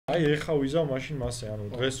აი ეხა ვიზავ მაშინ მასე, ანუ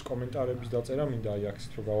დღეს კომენტარების დაწერა მინდა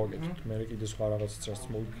ajax-ით რომ გავაკეთოთ. მე კიდე სხვა რაღაცას რაც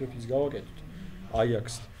მოვიფიქრებ ის გავაკეთოთ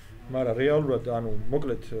ajax-ით. მაგრამ რეალურად ანუ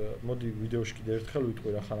მოკლედ მოდი ვიდეოში კიდე ერთხელ ვიტყვი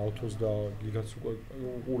რა ხან ავთოს და გიგაც უკვე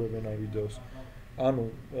უყურებენ ამ ვიდეოს. ანუ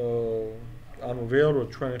რეალურად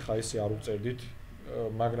ჩვენ ახლა ესე არ უწერდით,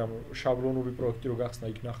 მაგრამ შაბლონური პროექტი რო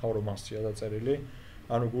გახსნა იქ ნახავ რომ მასია დაწერილი.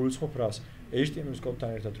 ანუ გულისხმობ რას? HTML-ის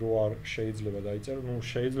კოდთან ერთად რო არ შეიძლება დაიწეროს, ну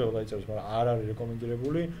შეიძლება დაიწეროს, მაგრამ არ არის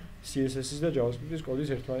რეკომენდირებული CSS-ის და JavaScript-ის კოდის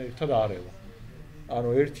ერთად არევა. ანუ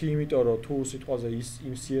ერთი იმიტომ რომ თუ სიტყვაზე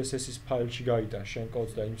იმ CSS-ის ფაილში გაიტან შენ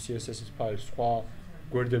კოდს და იმ CSS-ის ფაილს სხვა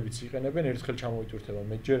გვერდებიც იყენებენ, ერთხელ ჩამოიტვირთება,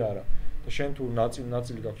 მე ჯერ არა. და შენ თუ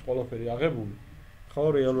ნაწილი გაქვს ყველაფერი აღებული, ხო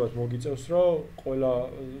რეალურად მოგიწევს რომ ყველა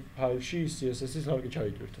ფაილში CSS-ის ხალხი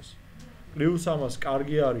ჩაიტვირთოს. პლუს ამას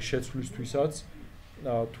კარგი არის შეცვლისთვისაც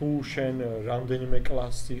თუ შენ რამდენიმე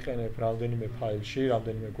კლასს იყენებ რამდენიმე ფაილში,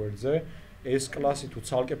 რამდენიმე გვერდზე, ეს კლასი თუ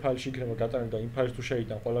ცალკე ფაილში იქნება გატანილი და იმ ფაილს თუ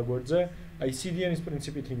შეიტან ყველა გვერდზე, აი CDN-ის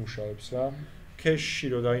პრინციპით იმუშავებს რა. cache-ში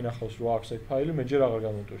რო დაინახავს რომ აქვს ეს ფაილი, მე ჯერ აღარ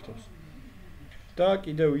გამოტვირთავს. და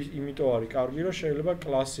კიდევ იმიტომ არის კარგი, რომ შეიძლება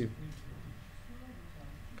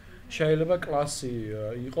კლასი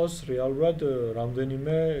იყოს რეალურად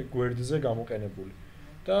რამდენიმე გვერდზე გამოყენებული.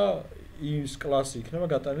 და ის კლასი იქნება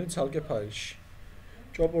გატანილი ცალკე ფაილში.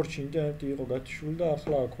 ჭოპორში ინტერნეტი იყო გათიშული და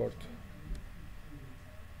ახლა აქ ვართ.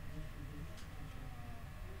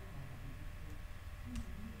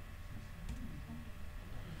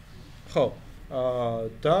 ხო,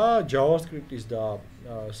 და JavaScript-ის და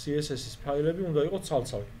CSS-ის ფაილები უნდა იყოს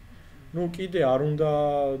ცალ-ცალკე. ну კიდე არ უნდა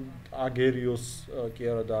აგერიოს კი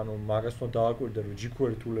არა და ანუ მაგას უნდა დააკვირდე რომ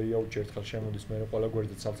jQuery თუ layout-ში ერთხელ შემოდის მე ყველა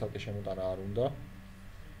გვერდზე ცალ-ცალკე შემოტანა არ უნდა.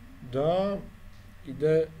 და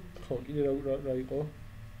კიდე რა იყო?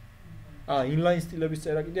 inline სტილების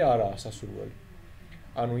წერა კიდე არაა სასურველი.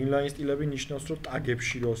 ანუ inline სტილები ნიშნავს რომ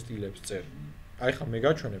ტაგებში რო სტილებს წერ. აი ხა მე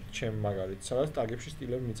გაჩვენებ ჩემ მაგალითს, სადაც ტაგებში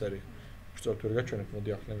სტილები მიწერია. სწორად ვერ გაჩვენებ, მოდი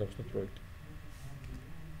ახლა გავხსნათ პროექტი.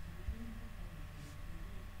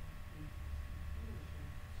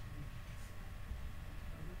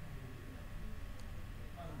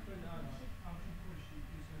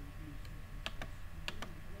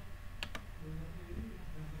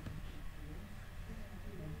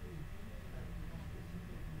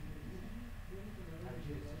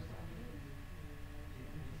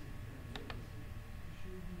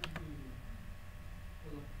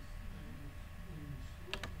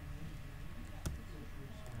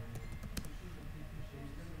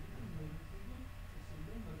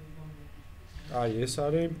 აი ეს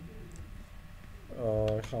არის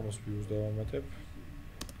ხამოს views დავამატებ.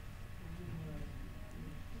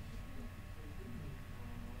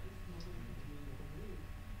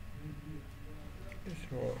 ეს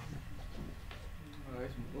რა?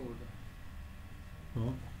 ეს მოყოდა.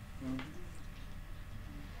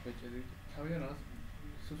 ბეჭედი თავიანას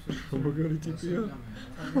მაგარი ტიპია.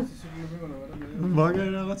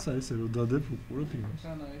 მაგარი რაღაცა ესე რომ დადებ უყურებ იმას.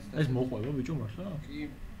 ეს მოყვება ბიჭო მართლა? კი.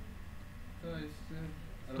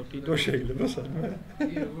 то კიდო შეიძლება სადმე.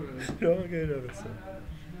 კი, როგორ რაღაცა.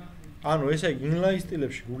 ანუ ესე იგი inline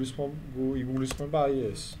სტილებში გულისხმება აი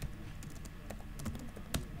ეს.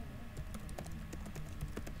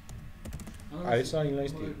 აი ეს inline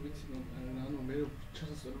სტილი. ანუ მე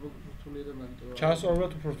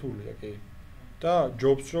ჩასწორებლად უფრო რთულია, კი. და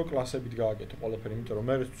jobs რო კლასებით გააკეთე ყველაფერი, იმიტომ რომ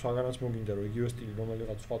მე სხვაგანაც მოგინდა რომ იგივე სტილი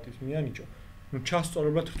რომელიღაც სხვა ტიპს მიანიჭო. ну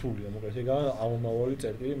ჩასწორებლად რთულია, მოკლედ ეგა ამომავალი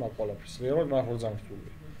წერტილი მაგ ყველაფერს. რეალურად მაგრამ ძალიან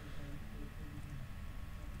რთულია.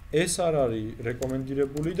 ეს არ არის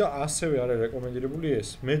რეკომენდირებული და ასევე არ არის რეკომენდირებული ეს.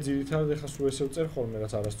 მე ძირითადად ეხლა სულ ესე ვწერ ხოლმე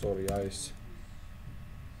რაც არასწორია ეს.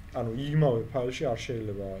 ანუ იმავე ფაილში არ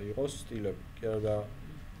შეიძლება იყოს სტილები. კი არა და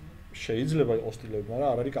შეიძლება იყოს სტილები, მაგრამ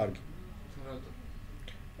არ არის კარგი.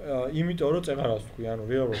 იმიტომ რომ წეღარას თქვი, ანუ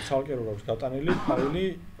რეალურად ცალკე რო გაქვს გატანილი ფაილი,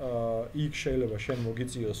 იქ შეიძლება შენ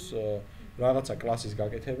მოგიწიოს რაღაცა კლასის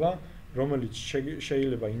გაკეთება, რომელიც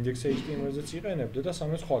შეიძლება index.html-ზეც იყენებდე და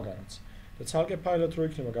სამე სხვაგანაც. და ცალკე ფაილად რო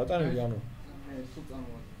იქნება გატანილი, ანუ მე სულ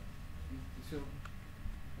წამოვადი. ისე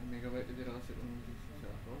მეგაბაიტები რაღაც ეკონომიკისა,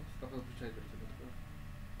 ხო? სწორად ჩაიწერეთ თქო.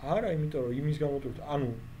 არა, იმიტომ რომ იმის გამოტვირთ, ანუ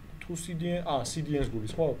თუ CDN-ს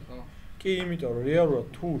გულისხმობ? ხო. კი, იმიტომ რომ რეალურად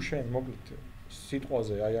თუ შენ მოკლედ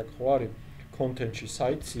სიტყვაზე აი აქ ხო არის content-ში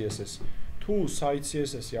site CSS, თუ site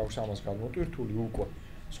CSS-ი აქვს ამას გამოტვირთული უკვე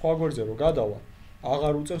სხვა გვერდზე რო გადავა,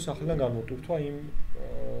 აღარ უწევს ახლიდან გამოტვირთვა იმ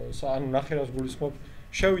ანუ ნახე რას გულისხმობ,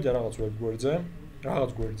 შევიდა რაღაც web გვერდზე,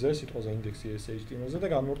 რაღაც გვერდზე სიტყვაზე index.html-ზე და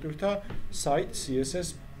გამოტვირთა site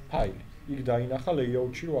CSS ფაილი. იქ დაინახა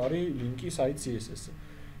layout-ში რო არის ლინკი site CSS-ზე.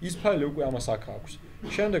 ის ფაილი უკვე ამას აქ აქვს.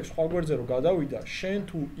 შემდეგ სხვა გვერდზე რო გადავიდა, შენ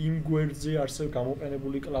თუ იმ გვერდზე არსებ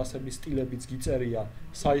გამოყენებული კლასების სტილებიც გიწერია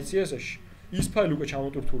site CSS-ში, ის ფაილი უკვე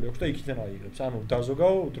ჩამოტვირთული აქვს და იქიდან აიღებს. ანუ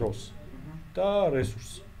დაზოგავ დროს და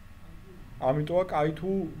რესურსს. ამიტომა კაი თუ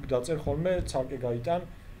დაწერ ხოლმე ცალკე გაიტან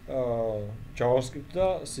JavaScript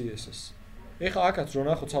და CSS. ეხლა აქაც რო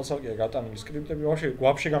ნახო ცალ-ცალკეა გატანილი სკრიპტები,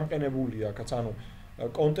 ვაფშე გამყენებულია აქაც, ანუ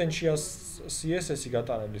კონტენტშია CSS-ი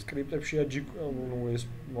გატანილი, სკრიპტებშია ეს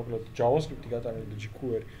მოკლედ JavaScript-ი გატანილი და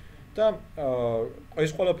jQuery და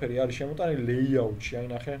ეს ყველაფერი არის შემოტანილი layout-ში, აი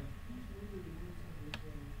ნახე.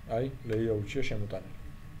 აი, layout-შია შემოტანილი.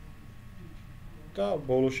 და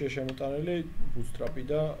ბოლოშია შემოტანილი bootstrap-ი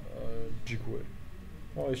და jQuery.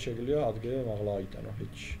 ეს შეგიძლია ადგილზე მაღლა აიტანო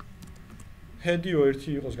head-ში. head-იო ერთი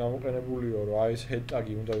იყოს გამოყენებულიო, რომ აი ეს head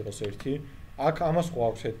tag-ი უნდა იყოს ერთი. აქ ამას ხო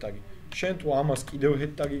აქვს head tag-ი. შენ თუ ამას კიდევ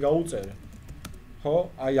head tag-ი გაუწერე, ხო?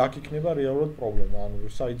 აი აქ იქნება რეალურად პრობლემა, ანუ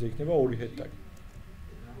საიტზე იქნება ორი head tag-ი.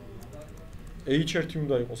 H1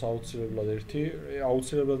 უნდა იყოს აუცილებლად ერთი,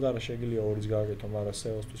 აუცილებლად არა შეგიძლია ორიც გააკეთო, მაგრამ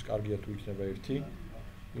SEO-სთვის კარგია თუ იქნება ერთი.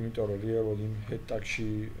 იმიტომ რომ რეალურად იმ head tag-ში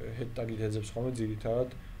head tag-ით ეძებს ხოლმე ძირითადად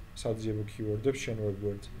საძიებო keyword-ებს შენ web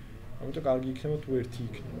words. ამიტომ კარგი იქნება თუ ერთი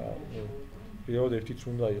იქნება. რეალურად ერთიც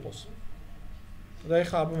უნდა იყოს. და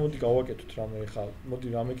ეხლა აბა მოდი გავაკეთოთ რამე ეხლა მოდი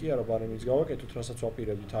რამე კი არა ბარემიც გავაკეთოთ რასაც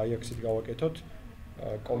ვაპირებდით ajax-ით გავაკეთოთ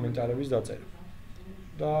კომენტარების დაწერა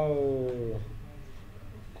და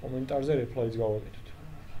კომენტარზე reply-ს გავაკეთოთ.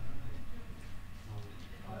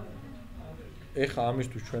 ეხლა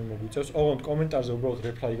ამისთვის ჩვენ მოგვიწევს ოღონდ კომენტარზე უბრალოდ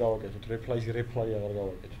reply გავაკეთოთ, reply აღარ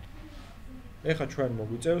გავაკეთოთ. ეხლა ჩვენ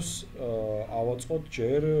მოგვიწევს ავაწყოთ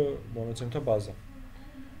ჯერ მონაცემთა ბაზა.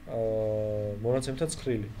 მონაცემთა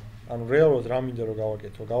ცხრილი. ანუ რეალურად რა მინდა რომ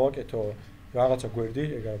გავაკეთო რაღაცა გვერდი,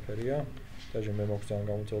 ეგ არაფერია. დაჟე მე მაქვს ძალიან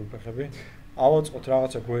გამოწეული ფეხები. ავაწყოთ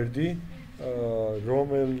რაღაცა გვერდი,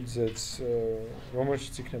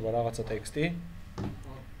 რომელშიც იქნება რაღაცა ტექსტი.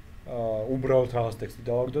 უბრალოდ რაღაც ტექსტი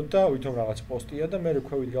დავაგდოთ და ვითომ რაღაც პოსტია და მე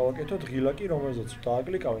ქვევით გავაკეთოთ ღილაკი, რომელზეც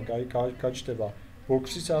დააკლიკავენ, გაჩნდება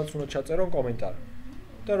ბოქსი, სადაც უნდა ჩაწერონ კომენტარი.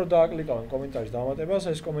 და რომ დააკლიკავენ კომენტარის დამატებას,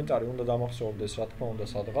 ეს კომენტარი უნდა დამახსოვრდეს, რა თქმა უნდა,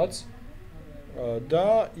 სადღაც. და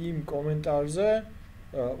იმ კომენტარზე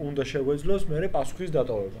უნდა შეგვეძლოს მერე პასუხის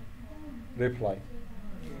დატოვება. reply.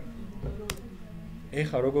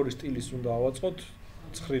 ეხლა როგორი სტილის უნდა ავაწყოთ?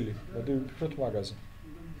 ცხრილი. მოდი ვფიქროთ მაგაზე.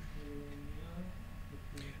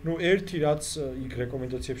 ნუ ერთი რაც იქ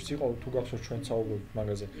რეკომენდაციებში იყო, თუ გახსოვთ ჩვენ საუბრობთ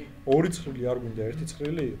მაგაზე. ორი ცხრილი არ გვინდა, ერთი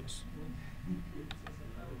ცხრილი იყოს.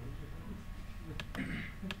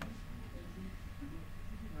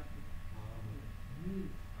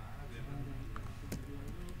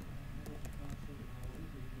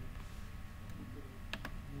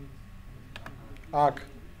 აქ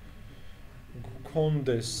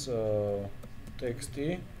გქონდეს ტექსტი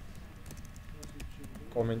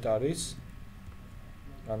კომენტარის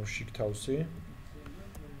ანუ შიგთავსი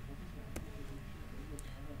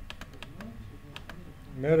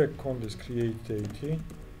მერე გქონდეს create date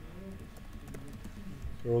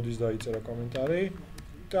როდის დაიწერა კომენტარი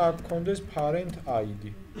და აქ გქონდეს parent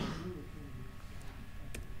id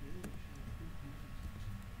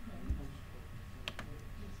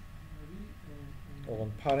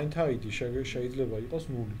ოღონდ parent id შეიძლება იყოს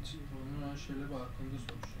 0-იც. შეიძლება არ ქონდეს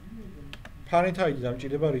option. parent id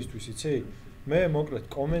დამჭირდება რისთვის, იცი? მე მოკლედ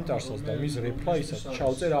კომენტარსაც და მის reply-საც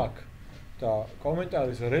ჩავწერ აქ. და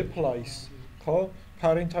კომენტარის reply-ს, ხო?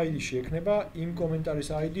 parent id-ში ექნება იმ კომენტარის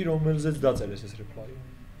id, რომელზეც დაწერეს ეს reply.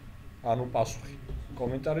 ანუ პასუხი.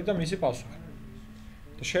 კომენტარი და მისი პასუხი.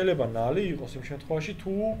 და შეიძლება ნალი იყოს იმ შემთხვევაში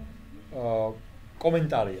თუ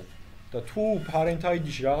კომენტარია. და თუ parent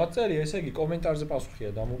id-ში რაღაც წერია, ესე იგი კომენტარზე პასუხია,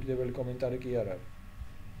 დამოუკიდებელი კომენტარი კი არ არის.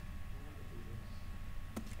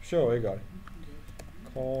 всё, ეგ არის.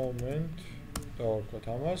 comment დავარქვათ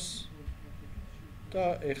ამას. და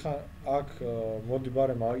ეხა აქ მოდი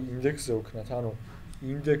ბარემ ინდექსზე ვქნათ, ანუ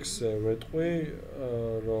ინდექსზე ვეტყვი,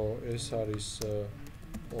 რომ ეს არის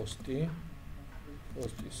პოსტის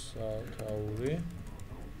სათაური.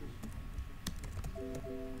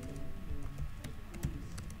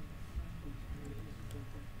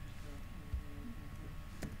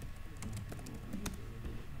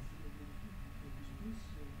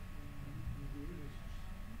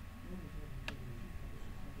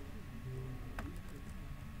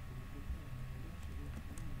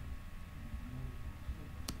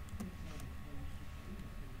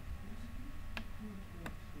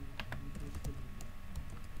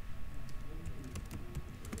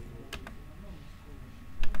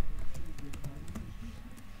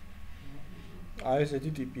 აი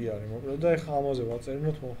ესეთი ტიპი არის, მოკლედ და ეხლა ამაზე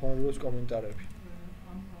ვაწერინოთ მოხმარებელს კომენტარები.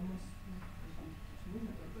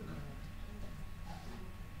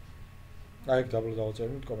 აი, დაბლა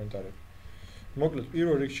დავწეროთ კომენტარები. მოკლედ,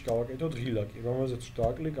 პირველ რიგში გავაკეთოთ ღილაკი, რომელზეც რო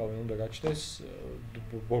დააკლიკავენ, უნდა გაჩნდეს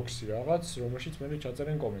ბოქსი რაღაც, რომელშიც მე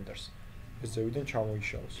ჩაწერენ კომენტარს. ეს ზევიდან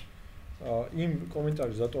ჩამოიშალოს. იმ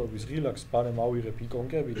კომენტარის დატოვების ღილაკს ბარემ ავიღებ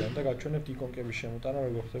იკონკებიდან და გაჩვენებთ იკონკების შემოტანა,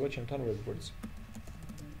 როგორ ხდება ჩემთან ვებგვერდზე.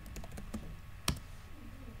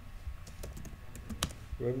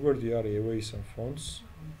 ვებგვერდი არის XIII fonts.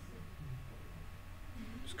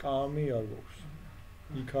 სკამი არ გვაქვს.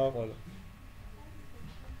 იქაა ყველა.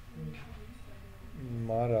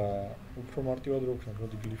 მარა უფრო მარტივად რო ვქნათ,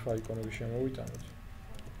 მოდი გლიფა იკონები შემოვიტანოთ.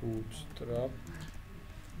 bootstrap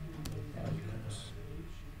icons.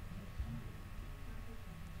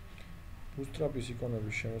 bootstrap-ის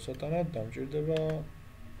იკონების შემოსატანად დამჭირდება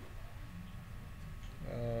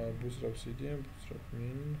bootstrap cdn, bootstrap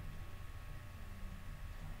min.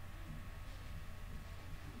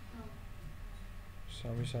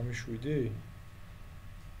 სამი 7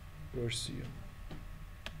 ვერსია.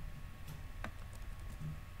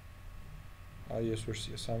 აი ეს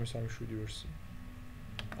ვერსია 3.7 ვერსია.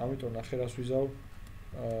 ამიტომ ნახე რას ვიზავ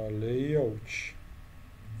layout-ში.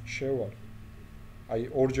 შევალ. აი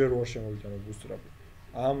ორჯერ ვარ შემოვიტანო bootstrap-ი.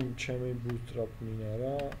 ამ ჩემი bootstrap min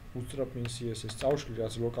არა, bootstrap min css წავშლი,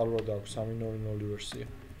 რაც ლოკალურად აქვს 3.0.0 ვერსია.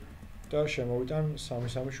 და შემოვიტან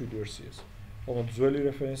 3.7 ვერსიას. ოღონდ ძველი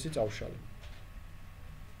რეფერენსი წავშალე.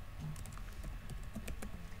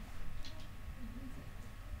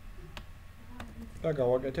 და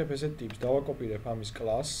გავაკეთებ ესეთ ტიპს, დავაკოპირებ ამის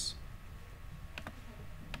კლასს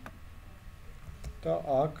და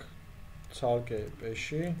აქ ცალკე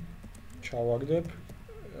პეში ჩავაგდებ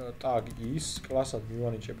tag is კლასად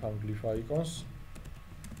მივანიჭებ ამ glyph icons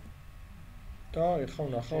და ეხლა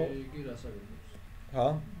ვნახავ იგი რას აგებს? ჰა?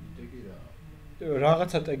 ტეგი რა?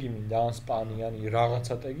 რაღაცა ტეგი მინდა ან სპანიანი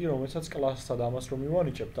რაღაცა ტეგი, რომელსაც კლასსა და ამას რომ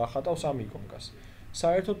მივანიჭებ და ხატავს ამ იკონკას.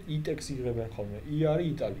 საერთოდ itex იღებენ ხოლმე, i არის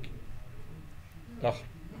იტალიკი. და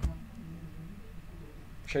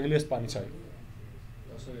შეგიძლია სპანიც აიღო.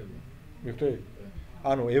 დასაგებია. მიხდები?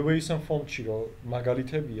 ანუ XIII font-ში რო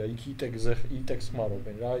მაგალითებია, იქ itex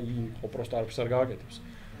ხმარობენ რა, i ხო პროსტ არაფერს არ გააკეთებს.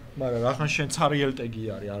 მაგრამ რახან შენ ცარიელ ტეგი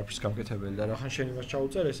არის, არაფერს გამკეთებელი და რახან შენ იმას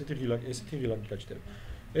ჩაუწერ, ესეთი ღილაკი გაჩნდება.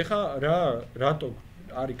 ეხა რატო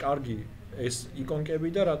არის კარგი ეს იკონკები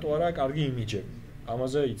და რატო არაა კარგი იმიჯები?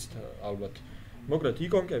 ამაზე იცით ალბათ. მოკლედ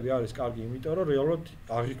იკონკები არის კარგი, იმიტომ რომ რეალურად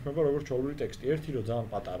აღიქმება როგორც ჩაოლული ტექსტი. ერთი რომ ძალიან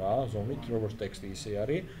პატარაა ზომით, როგორც ტექსტი ისე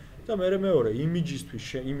არის და მეორე იმიჯისთვის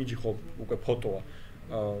იმიჯი ხო უკვე ფოტოა.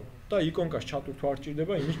 და იკონკას ჩატვირთვა არ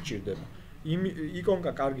ჭირდება, იმის ჭირდება.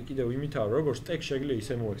 იკონკა კარგი კიდევ იმითაა, რომ როგორც ტექსტ შეგვიძლია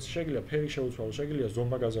ისე მოექცე, შეგვიძლია ფერი შეუცვალო, შეგვიძლია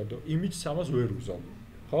ზომა გაზარდო, იმიჯს ამას ვერ უზავ.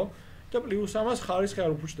 ხო? და პლუს ამას ხარისხი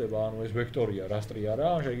არ უფუჭდება, ანუ ეს ვექტორია, რასტრი არა,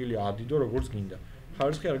 შეგვიძლია ადიდო როგორც გინდა.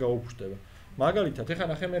 ხარისხი არ გაუფუჭდება. მაგალითად, ეხლა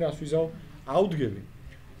ნახე მე რას ვიზავ, ავდგები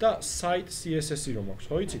და site css-ი რომ აქვს,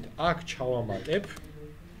 ხო იცით? აქ ჩავამატებ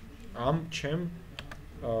ამ ჩემ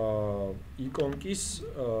იკონკის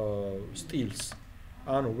სტილს.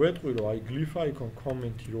 ანუ ვეტყვი რომ აი glyph icon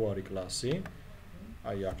comment-ი რო არის კლასი,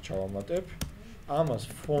 აი აქ ჩავამატებ, ამას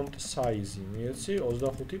font size-ი მიეცი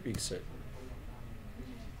 25 პიქსელი.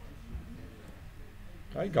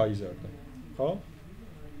 აი გაიზარდა, ხო?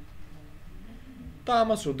 და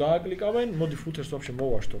ამას რო დააკლიკავენ, მოდი footer-ს ვაფშე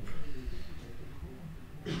მოვაშტობ.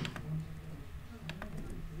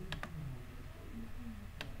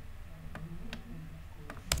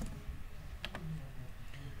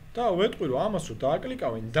 და ვეტყვი რომ ამას რო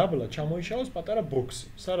დააკლიკავენ, დაბლა ჩამოიშალოს პატარა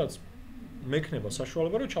ბოქსი, სადაც მექნება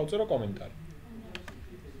საშუალება რომ ჩავწერო კომენტარი.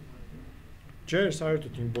 ჯერ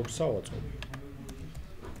საერთოდ იმ ბოქსს ავაწყობ.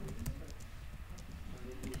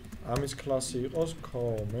 ამის კლასი იყოს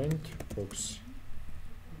comment box.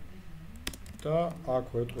 და აქ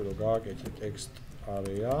ვეტყვი რომ გააკეთე text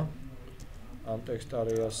area. ამ text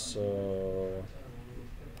area-ს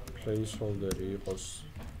placeholder-ი იყოს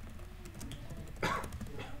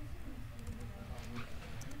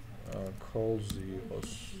calls-ი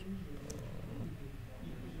იყოს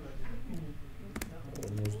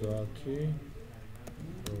 50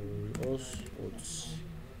 იყოს 20.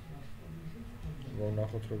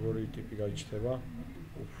 ვნახოთ როგორი ტიპი გაიჩნდება.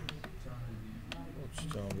 20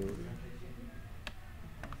 ძალიან ბევრი.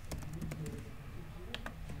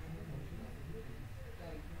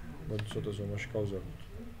 მოდი ცოტა ზომაში გავზარდოთ.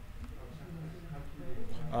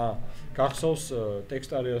 გახსოვს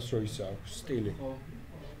text area-ს რო ის აქვს სტილი.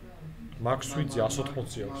 max width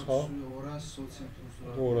 180 აქვს, ხო?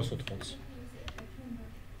 280.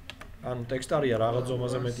 ანუ text area რაღაც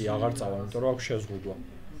ზომაზე მეტი აღარ წავა, იმიტომ რომ აქვს შეზღუდვა.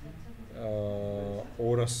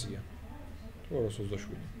 200-ია.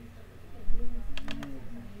 227.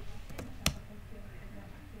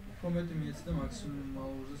 კომენტი მიეცი და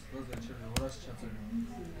მაქსიმალურზე სადღაც გაჩერდა 200 ჩაწერა.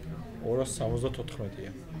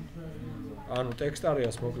 274-ია. ანუ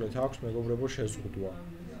ტექსტ-არეას მოკლედ აქვს მეგობრებო შეზღუდვა.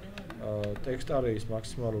 ტექსტ-არეის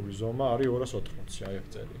მაქსიმალური ზომა არის 280, აი ეს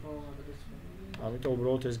წელი. ამიტომ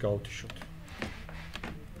უბრალოდ ეს გავთიშოთ.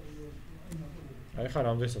 აი ხა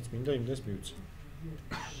რამდენსაც მინდა იმდენს მივცე.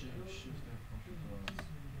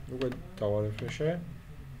 უკვე დავარეფრეშე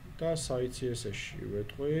და საიტ-CSS-ში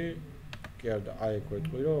ვეტყვი. კი არა, აი ეგ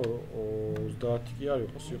ვეტყვი, რომ 30 კი არ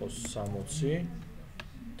იყოს 60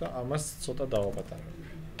 და ამას ცოტა დავაპატარებ.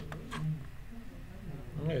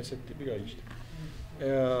 ესეთი ტიპი გაიჩნდა.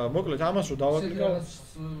 მოკლედ ამას რომ დავაკლიკავ,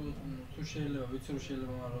 თუ შეიძლება ვიცი რომ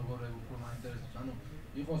შეიძლება როგორ უფრო მაინტერესებს, ანუ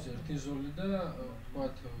იყოს ერთი ზოლი და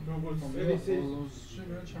თქვათ როგორც ბოლოსში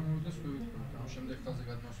მე ჩამოვიდეს ვიტყვი, ანუ შემდეგ ხაზზე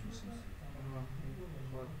გადმოსვლის.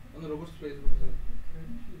 ანუ როგორც Facebook-ზე.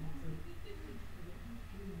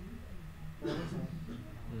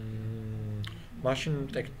 მაშინ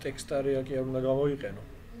ტექსტ-არეა კი არ უნდა გამოიყენო.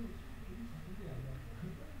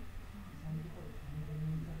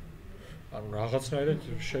 ანუ რაღაცნაირად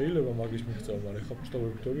შეიძლება მაგის მიღწევა, მაგრამ ეხლა просто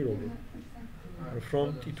ვეუბნები როგორ.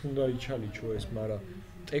 ფრონტით უნდა იჩალიჩო ეს, მაგრამ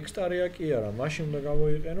ტექსტ-არეა კი არა, მაშინ უნდა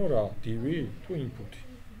გამოიყენო რა, div თუ input-ი.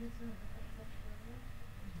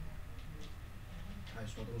 აი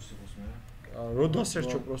სპორტოსი გოს მე. რო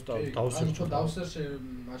დასერჩო просто დავსერჩო. დავსერჩე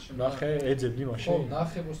მაშინ. ნახე, ეძებდი მაშინ. ხო,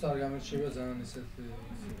 ნახე просто არ გამერჩევია ძალიან ისეთი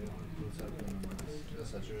და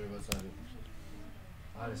საჭიროებაც არის.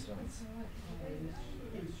 არის რაღაც.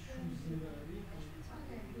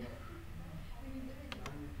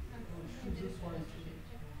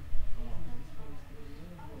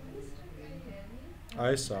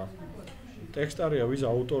 აი ესა. ტექსტ-არეა ვის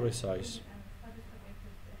ავტორესა ის.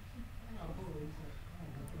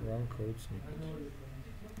 run code snippet.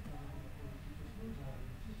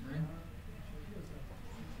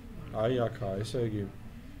 აი აქა, ესე იგი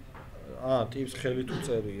ტიპს ხელით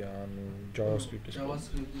უწერია, ანუ JavaScript-ის.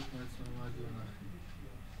 JavaScript-ის მეც მაგიონა.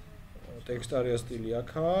 ტექსტ-არეა სტილი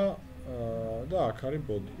აქა და აქ არის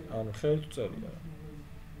body. ანუ ხელით უწერია.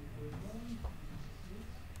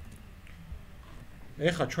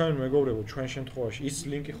 ეხა ჩვენ მეგობრებო, ჩვენ შემთხვევაში ის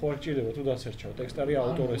ლინკი ხო არ ჭირდება თუ დასერჩავ, ტექსტ-არეა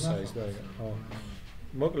ავტორესა ის და ხო.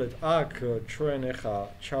 მოკლედ აქ ჩვენ ეხა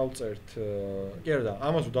ჩავწერთ, კი არა და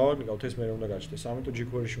ამას დავაკლიკავთ ეს მე უნდა გაჩნდეს, ამიტომ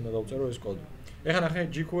jQuery-ში უნდა დავწერო ეს კოდი. ეხა ნახე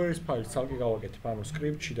jQuery-ის ფაილს ცალკე გავაკეთებ, ანუ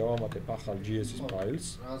script-ში დავამატებ ახალ JS-ის ფაილს.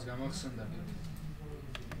 რაღაც გამახსენდა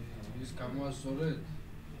ის გამოასწორეთ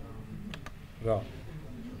რა.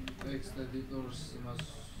 text editor-ს მას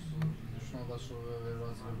ნიშნავს რომ ვერ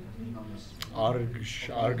ვაძლევთ ამას.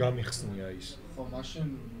 არ გამიხსნია ის. ხო, მაშინ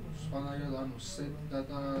სხვანაირად ანუ set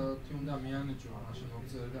data-თი უნდა მიანიჭო, მაშინ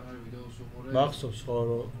მოგწერე და მე ვიდეოს უყურე. მახსოვს ხო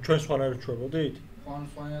რომ ჩვენ სხვანაირად ჩვებოდით? ხო, ანუ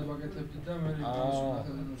სხვანაირად ვაკეთებდი და მე ვიდეოს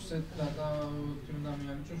ნახე, set data-თი უნდა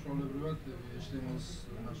მიანიჭო ჩვეულებრივად HTML-ს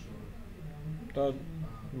ნაშრომად. და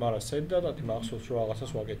მაგრამ set data-თი მახსოვს რომ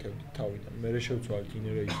რაღაცას ვაკეთებდით თავიდან. მე შევცვალეთ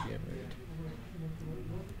inner HTML-ით.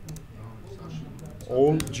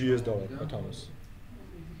 all JS დავაკეთეთ ამას.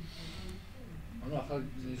 ანუ ახალ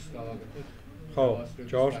ის გავაკეთეთ. ხო,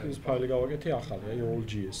 JavaScript-ის ფაილი გავაკეთე ახალი, აი all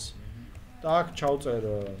JS. და აქ ჩავწერ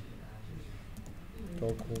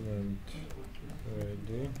document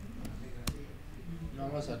ready.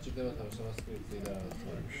 ამას არ ჭირდება თავის JavaScript-ი და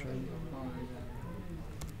function.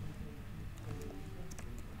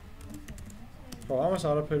 ხო, ამას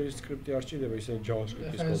არაფერი script-ი არ ჭირდება, ისე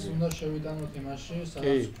JavaScript-ის კოდი. ეს უნდა შევიტანოთ იმაში,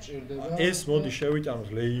 სადაც გჭირდება. ეს მოდი შევიტანოთ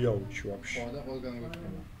layout-ში ვაფშე. ხო, და ყველგან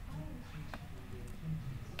გვექნება.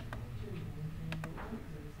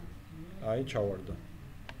 აი ჩავარდა.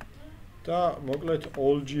 და მოკლედ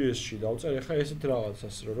all JS-ში დავწერ, ეხლა ესეთ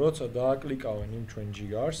რაღაცას, რომ როცა დააკლიკავენ იმ ჩვენ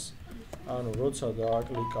ჯიგარს, ანუ როცა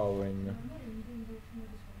დააკლიკავენ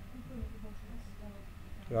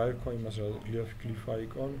რა იყო იმას რა glyph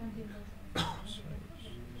icon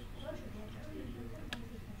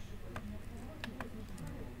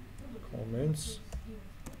comments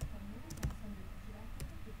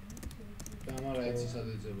და ამარა იცი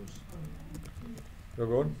სადეძებოს.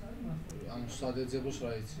 როგორ? ანუ სადეძებოს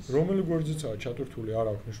რა იცის? რომელი გვერდზეცაა ჩატვირთული, არ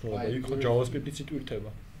აქვს მნიშვნელობა, იქ ხო JavaScript-იც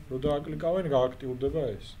იტვირთება. რო დააკლიკავენ, გააქტიურდება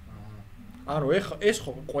ეს. ანუ ეხა ეს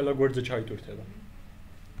ხო ყველა გვერდზე ჩაიტვირთება.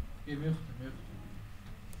 კი, მივხვდი.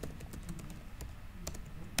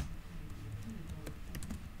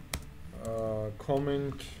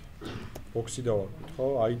 comment box-ი დავაკვირთ, ხო?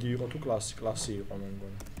 ID იყო თუ კლასი იყო მე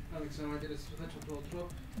მგონი. ალექსი, მაგერეს ხა ჩავთვალოთ, რომ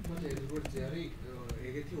მოდი ეს გვერდზე არის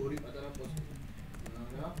ეგეთი ორი პატარა პოსტი.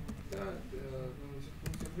 რა? და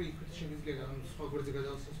ფუნქცია იქით შეიძლება სხვა გვერდზე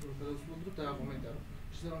გადავსასრულოთ და დააკომენტარო.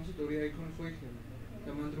 შესაბამისად ორი აიკონი ხო იქნება.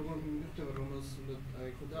 და მან როგორ მიხვდება რომელს უნდა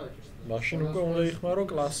აიქო და აჭირს. მაშინ უკვე უნდა იხმარო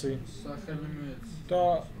კლასი. სახელი მეც.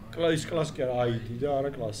 და ის კლასი კი არა ID და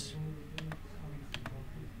არა კლასი.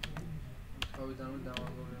 თავიდანვე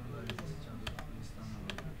დამალული უნდა იყოს ჩანდა.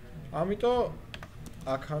 ამიტომ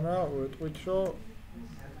აქანა ვეტყვით რომ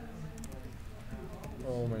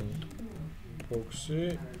მომენტ box-ი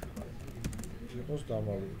იყოს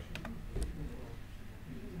დამალული.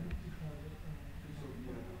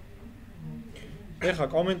 ეხა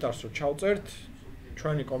კომენტარს რო ჩავწერთ,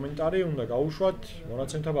 ჩვენი კომენტარი უნდა გაუშვათ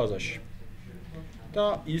მონაცემთა ბაზაში. და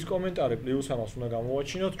ის კომენტარი პლუს ამას უნდა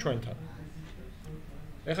გამოვაჩინოთ ჩვენთან.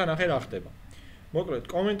 ეხა ნახე რა ხდება. მოკლედ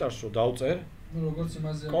კომენტარს რო დავწერ, როგორც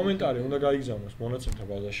იმაზე კომენტარი უნდა გაიგზავნოს მონაცემთა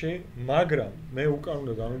ბაზაში, მაგრამ მე უკან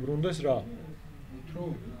უნდა გამიბრუნდეს რა? რო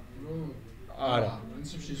არა.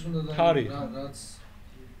 პრინციპში ის უნდა თარი.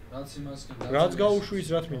 რაც იმას კი რაც გაუშვის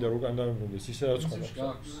რაც მინდა რომ უკან დამიბრუნდეს, ისე რაც ხომ.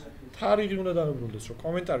 გაქვს. თარიღი უნდა დამიბრუნდეს, რომ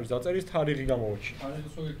კომენტარის დაწერის თარიღი გამოვაჩინო. თარიღი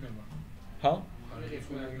ხო იქნება? ჰა? თარიღი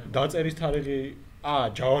ხო იქნება. დაწერის თარიღი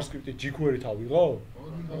JavaScript-ი jQuery-ით ავიღო?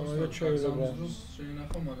 შეიძლება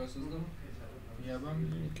შეინახო მაგასაც და მიაბამ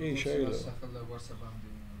კი შეიძლება. სახელდა WhatsApp-ამდე.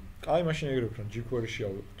 კაი, მაშინ ეგრე ვქნა jQuery-ში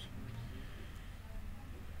ავიღოთ.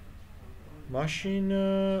 მაშინ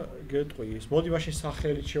გეტყვი, მოდი მაშინ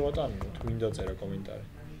სახელით შევატანოთ, ვინ დაწერა კომენტარი.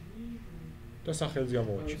 და სახელიც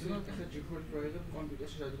გამოვაჩინო.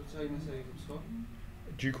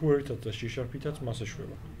 jQuery-თაც და C#-ითაც მას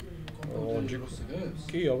ეშვება.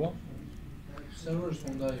 კი, აბა. სერვერს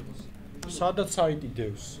უნდა იყოს. სადაც საიტი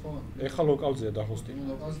დევს. ეხა ლოკალზეა დახოსტინი.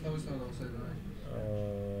 ლოკალზე თავის თავად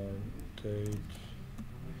date.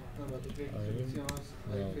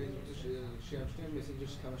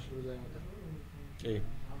 კი.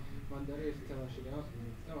 მანდარი ეს თამაში რა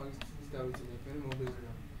და მაგის დავიცინე მე მობილზე.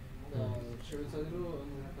 შევეცადე რომ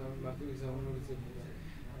მარტივი ზამონოლიძე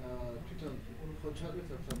თვითონ ხო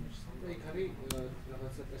ჩაგვეცადეთ სამს და იქ არის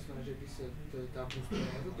რაღაცა პერსონაჟების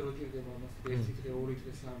დაბუსტება და დრო ჭირდება მას 1 დღე 2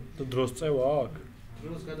 დღე 3 და დროს წევა აქვს?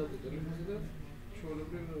 დროს გადავდე ტელეფონზე და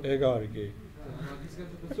ჩვეულებრივ ეგ არის კი. მაგისგან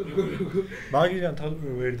თვითონ მაგიდან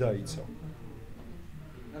თვითონ ვერ დაიცო.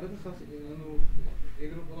 არა და ხალხი ანუ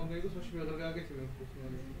ეგრო კოლომბიას მაშინ მე აღარ გააკეთე მე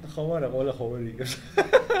ხო არა ყველა ხო ვერ იგებს.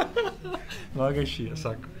 მაგაშია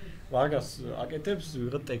საკ. მაგას აკეთებს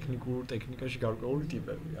ვიღაც ტექნიკაში გარკვეული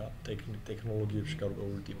ტიპები რა, ტექნოლოგიებში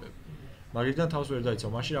გარკვეული ტიპები. მაგიდან თავს ვერ დაიცავ,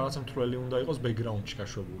 მაშინ რაღაცა მთვრელი უნდა იყოს ბექგრაუნდში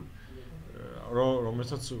გაშვებული.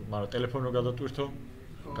 რომელსაც, მაგრამ ტელეფონი რო გადატვირთო,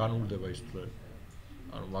 განულდება ის მთვრელი.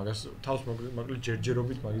 ანუ მაგას თავს მოკლედ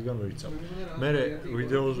ჯერჯერობით მაგისგან ვერ იცავ. მე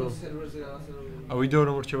ვიდეოზე ვიდეო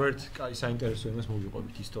რომ რჩევთ, კაი საინტერესო იმას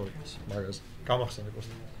მოვიყვებით ისტორიის, მაგას გამახსენე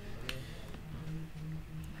პოსტი.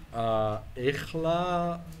 ეხლა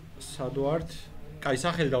სად ვართ? კაი,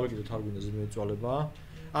 სახელი დავეკიდოთ არ გვინდა ზემოწვალება.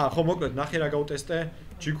 ხო მოკლედ ნახე რა გავტესტე.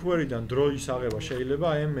 jQuery-დან დროის აღება შეიძლება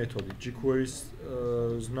m მეთოდით. jQuery-ის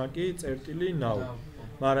ზნაკი წერტილი now.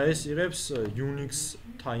 მაგრამ ეს იღებს Unix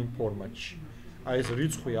time format-ში. აი ეს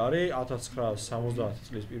რიცხვი არის 1970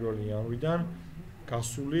 წლის 1 იანვრიდან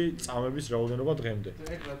გასული წამების რაოდენობა დღემდე.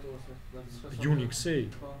 Unix-ი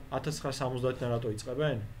 1970-დან რატო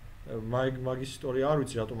იწყებენ? მაგის ისტორია არ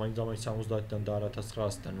ვიცი რატომ მაინც 70-დან და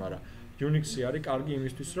 1900-დან, მაგრამ Unix-ი არის კარგი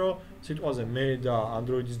იმისთვის, რომ სიტყვაზე მე და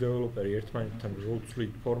Android-ის დეველოპერი ერთმანეთთან რო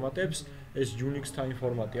ვცვლით ფორმატებს, ეს Unix time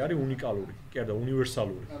ფორმატი არის უნიკალური, კი არა,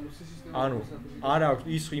 უნივერსალური. ანუ არ აქვს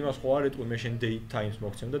ის იმას ხო არ ეტყვი მე შენ date times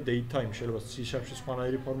მოგცემ და date time შეიძლება C#-ში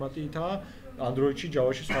სხვანაირი ფორმატითაა, Android-ში,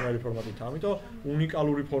 Java-ში სხვანაირი ფორმატითაა. ამიტომ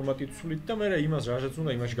უნიკალური ფორმატით ვცვლით და მე იმას რასაც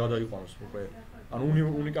უნდა იმაში გადაიყვანოს უკვე. ანუ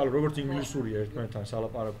უნიკალური როგორც ინგლისურია ერთმანეთთან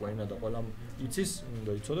სალაპარაკო ენა და ყველა იცის,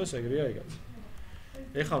 უნდა იცოდეს ეგრეა ეგაც.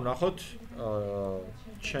 ეხლა ვნახოთ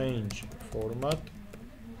change format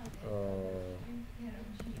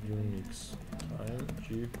Unix time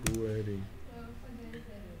jQuery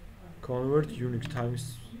convert Unix times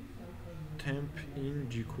temp in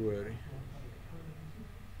jQuery.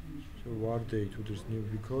 So what date to this new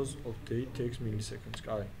because of date takes milliseconds.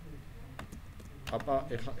 კაი. აბა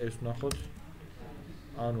ეხლა ეს ვნახოთ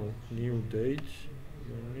ანუ new date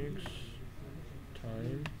Unix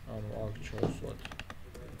time ანუ აქ ჩავსვათ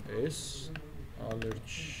ეს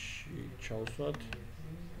ალერტში ჩავსვათ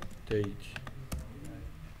date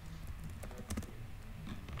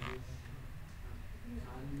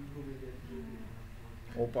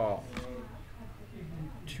ოპა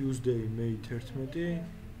Tuesday May 11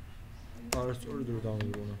 არასწორი დრო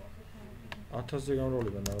დამიბრუნა 1000-ზე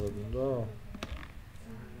გამრავლება ნაღდად უნდა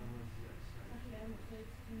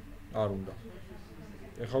არ უნდა.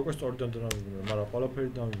 ეხლა უკვე სწორიდან დამიბრუნა, მაგრამ ყველაფერი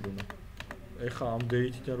დამიბრუნა. ეხლა ამ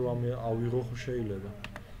date-დან რომ ავიღო ხო შეიძლება.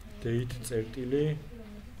 date წერტილი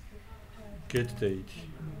get date.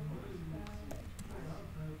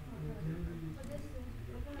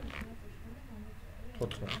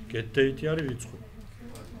 Get date არის რიცხვი.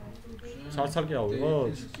 Სარცალკე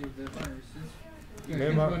ავიღოთ? მე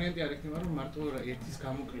კომპონენტი არ იქნება რომ მარტო ერთის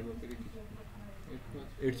გამოკლება პირიქით.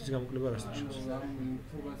 ერთის გამოკლება რას ნიშნავს?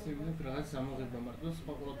 ინფორმაციები და რაღაც ამოღება მარტო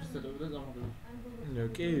სხვა ყველაფრის ცდები და გამოკლება.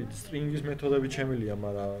 კი, string-ის მეთოდები ჩემელია,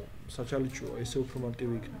 მაგრამ საჩალიჩოა, ესე უფრო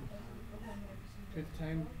მარტივი იქნება. Get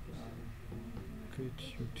time get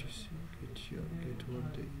UTC, get year, get what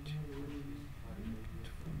date.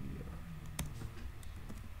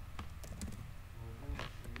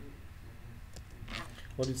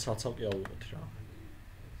 მოდით საცალკე ავიღოთ რა.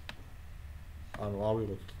 ანუ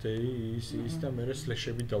ავიღოთ day ის და მე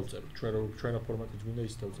სლეშები დავწეროთ. ჩვენა ფორმატიც გვინდა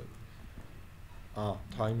ის დავწეროთ.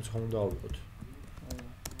 time-ს ხომ დავიღოთ.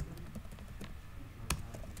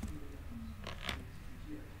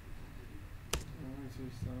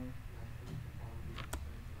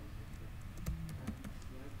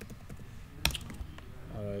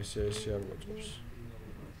 ესე არ გვაწყობს.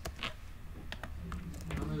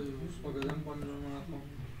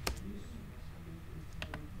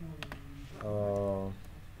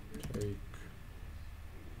 Take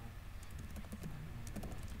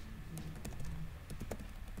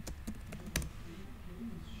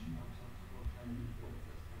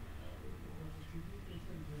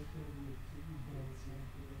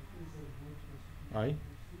აი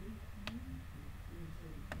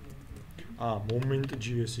moment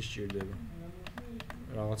GS-ის სჭირდება.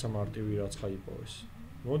 რაღაცა მარტივი რაც ხა იყო ეს.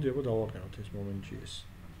 მოდი აბა დავაყენოთ ეს moment GS.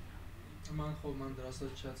 მან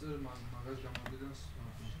რასაც ჩაწერე, მაგას გამოდიდან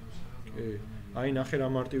კი. აი ნახე რა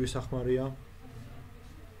მარტივი სახმარია.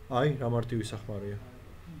 აი რა მარტივი სახმარია.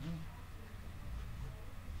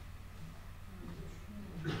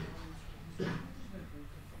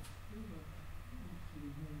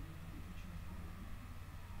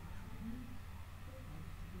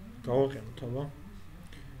 დავაყენოთ აბა.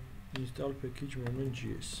 install package moment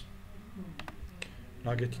GS.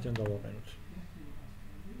 ნაგეთიდან დავაყენოთ.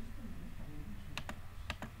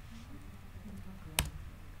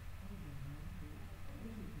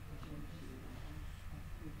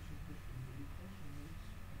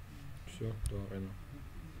 всё, დავაყენო.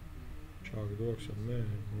 ჩაგდო აქ მე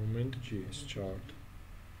moment GS chart.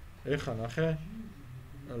 ეხლა ნახე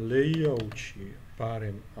layout-ში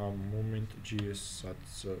barem am moment GS-საც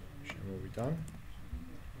შემოვიდან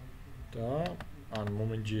და ან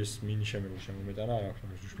moment GS mini შემოვიდან რა აქვს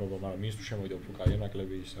მნიშვნელობა, მაგრამ მინს თუ შემოვიდა უფრო კაია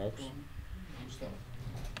ნაკლები ის აქვს.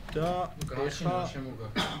 და ეხლა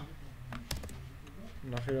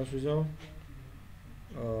ნახე რას ვიზავ.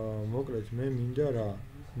 მოკლედ მე მინდა რა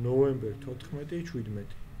ნოემბერ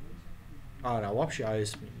 14-17. არა, ვაფშე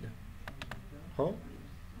ეს მინდა. ხო?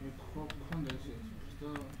 ხონდა ეს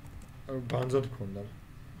ბანზად გქონდა.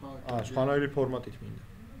 სხვანაირი ფორმატით მინდა.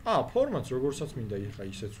 ფორმატს როგორცაც მინდა იხა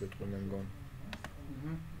ისეც ვეთქვი მე მგონი.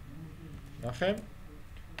 ნახე.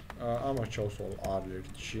 ამას ჩავსვალ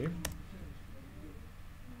alert-ში.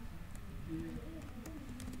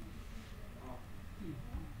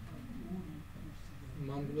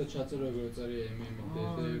 მან უნდა ჩაწერო ეგრე წერია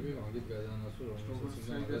MVC-ები, მაგით გადანასო რომელსაც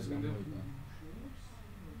უნდა მაგას გამოვიდა.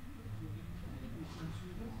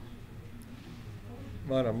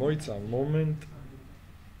 მაგრამ მოიცა moment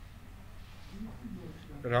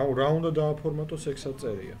რა უნდა დააფორმატოს ექსა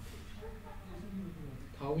წერია.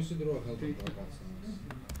 თავისი დრო ახალდება კაცს.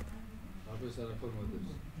 აბეს არ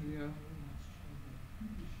აფორმატებს.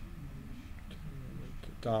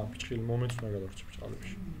 და ფრთხილ მომენტს უნდა გადავწევ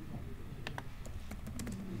ჭალებში.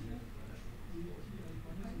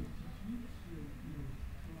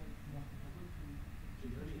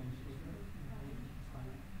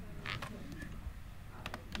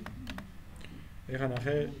 ეხლა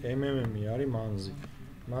ნახე MMM-ი არის მანზი.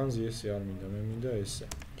 მანზი ესე არ მინდა, მე მინდა ესე.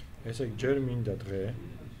 ესე ჯერ მინდა დღე,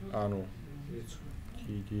 ანუ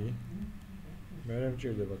დიდი. მე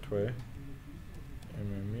მჭირდება თვე.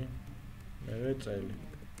 MM-ი. მე წელი.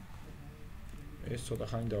 ეს ცოტა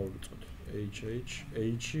ხანი დავუწოთ.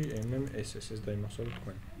 H-ი, MM, SS ეს დაიმახსოვროთ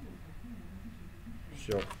თქვენ.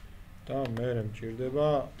 всё. და მე მჭირდება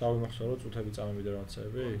დავიმახსოვროთ წუთები წამები და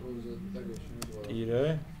რაღაცები. ტირე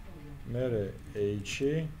მერე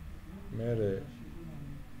H-ი, მერე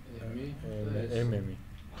MM-ი.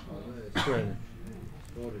 თქვენ.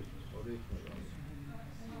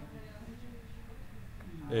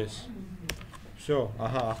 ეს. всё,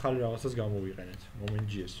 ახალი რაღაცას გამოვიყენეთ. moment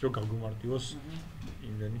GS, რომ გაგვიმარტივოს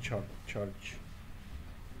იმდენი ჩარჯი.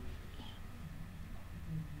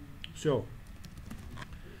 всё.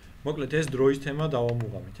 მოკლედ ეს დროის თემა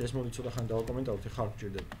დავამუღამით. ეს მოდი ცოტა ხანი დავაკომენტაროთ, ხარ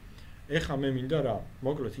გჭირდება. ეხა მე მინდა რა,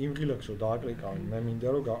 მოკლედ იმ ღილაკს რომ დააკლიკავენ, მე მინდა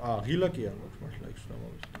რომ ღილაკი არ მაქვს მართლა იქ უნდა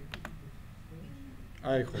მოვიდეთ.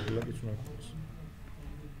 აი ხო ღილაკიც უნდა გქონდეს.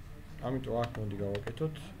 ამიტომ აქ მოდი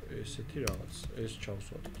გავაკეთოთ ესეთი რაღაც. ეს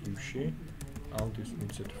ჩავსვათ div-ში. ამიტომ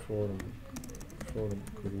მიცეთ form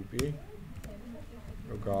group-ი.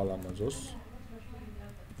 რომ გაალამაზოს.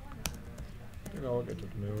 და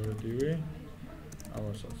გავაკეთოთ მეორე div-ი.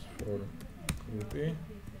 ამასაც form group-ი.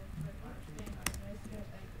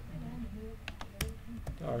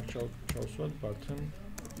 და აქ ჩავსვათ button.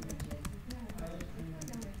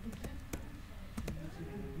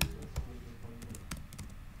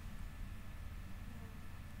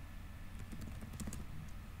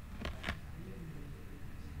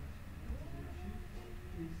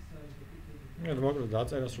 მე მოკლედ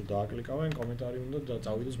დაწერას რომ დააკლიკავენ, კომენტარი უნდა და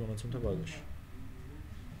წავიდეს მონაცემთა ბაზაში.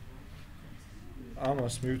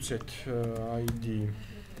 ამას მივცეთ id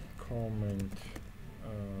comment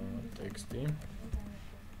text-ი.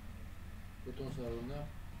 ბუტონს არ უნდა?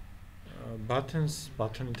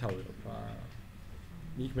 button-ი თავიღებ.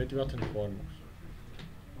 იქ მეტი button-ი ხო არ მაქვს.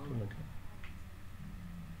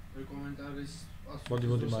 კომენტარის მოდი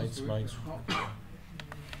მაინც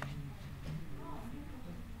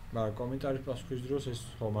მაგრამ კომენტარის პასუხის დროს ეს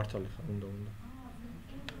ხო მართალი ხარ უნდა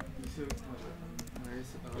ისე ეს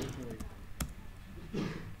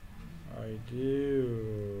ID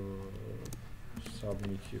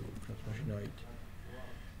submit-ი ვქნათ მაშინ ID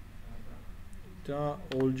და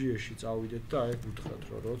all.js-ში წავიდეთ და აი გითხრათ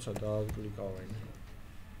რომ როცა დააკლიკავენ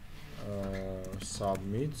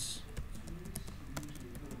submits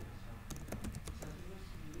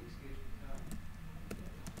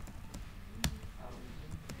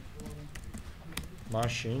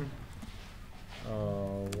machine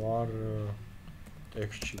var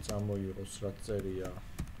text-ში წამოიღოს რაც წერია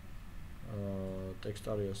text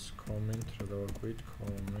areas comment რა დავარქვით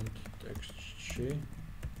comment text-ში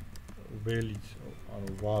valid ანუ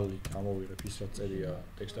valid ამოვიღებ ის რაც წერია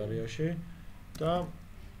text area-ში და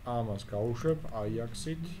ამას გავუშვებ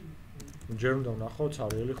ajax-ით ჯერ უნდა ვნახოთ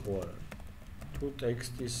არიელი ხო არ არის თუ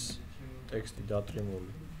ტექსტი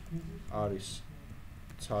დატრიმული არის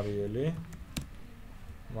ცარიელი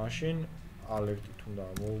მაშინ ალერტით უნდა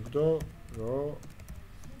მოვუგდო რომ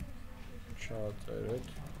ჩაწერეთ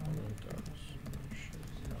კომენტარს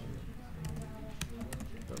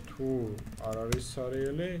და თუ არ არის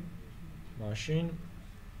ცარიელი მაშინ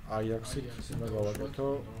ajax-ით უნდა გავაკეთო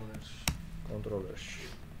კონტროლერში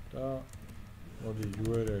და მოდი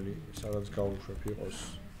URL-ი სადაც გავუშვებ იყოს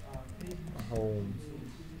home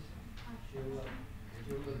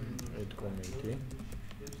comment-ი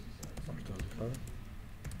მართალი ხარ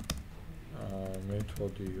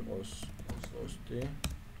მეთოდი იყოს post-ი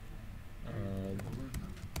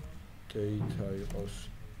data იყოს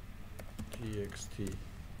txt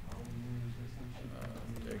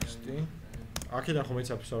text-ი აქედან ხომ მეც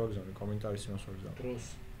აფსა რა გზავნე კომენტარის იმას რა გზავნე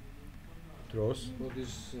დროს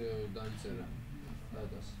მოდის დაიწერა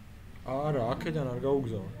დატას არა აქედან არ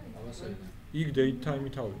გაუგზავნე ამასაიდან იქ date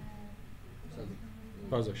time-ი თავი სად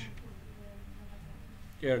ბაზაში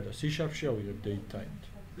კი არა და C#-ში ავიღებ date time-ით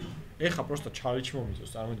ეხა პროსტა challenge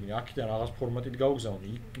მომიწევს წარმოიდგინე აქედან რაღაც ფორმატით გაუგზავნე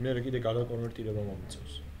იქ მე კიდე გადაკონვერტირება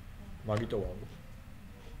მომიწევს მაგიტო ვამბობ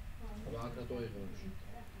აბა აქ რატო აიღო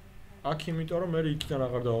აქ იმიტომ რომ მე იქიდან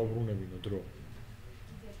აღარ დავაბრუნებინო დრო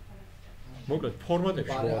მოკლედ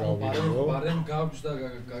ფორმატებში რა ავიღო ბარემ გავჯდა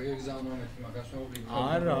გაგეგზავნეთ მაგას ვაუბრინე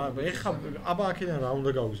არა ეხა აბა აქედან რა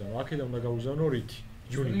უნდა გავგზავნო აქედან უნდა გავგზავნო რითი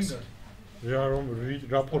unix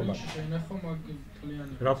რა ფორმატი შენახო მაგ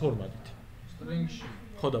კლიანი რა ფორმატით string-ში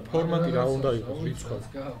ხო და ფორმატი რა უნდა იყოს რიცხვად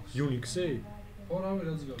unix-ი ხო რავი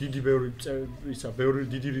რაც გავს დიდი ბევრი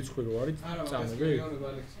დიდი რიცხვი რო არის წამები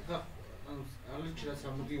ალექსი რაც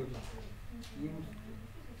ამოდიოდა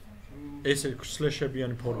ესე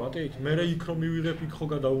სლეშებიანი ფორმატით მე იქ რომ მივიღებ იქ ხო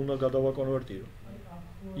უნდა გადავაკონვერტირო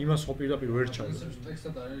იმას ხო პირდაპირ ვერ ჩავდე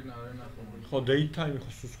ტექსტად არ ნახო ხო date time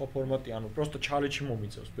ხო სხვა ფორმატი ანუ პროსტა challenge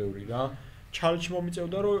მომიწევს ბევრი რა challenge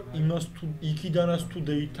მომიწევდა რომ იმას თუ იქიდანაც თუ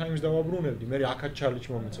date times დავაბრუნებდი მე აქაც challenge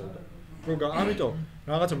მომიწევდა რომ ამიტომ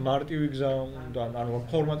რაღაცა მარტივი გზა უნდა ანუ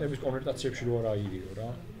ფორმატების კონვერტაციებში რო არ აირიო რა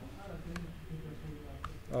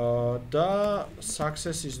და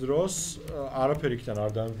success-ის დროს არაფერი იქიდან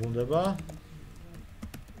არ დაბრუნდება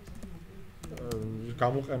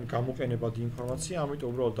გამოყენებადი ინფორმაცია, ამიტომ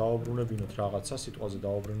უბრალოდ დავაბრუნებინოთ რაღაცა, სიტყვაზე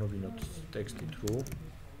დავაბრუნებინოთ ტექსტი true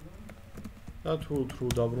და თუ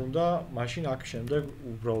true დაბრუნდა, მაშინ აქ შემდეგ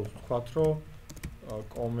უბრალოდ ვთქვათ, რომ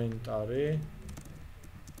კომენტარი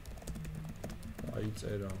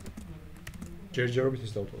აიწერა. ჯერჯერობით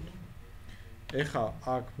ის დავთვალოთ. ეხა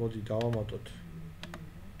აქ მოდი დავამატოთ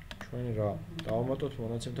ჩვენი რა დავამატოთ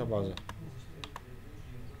მონაცემთა ბაზა.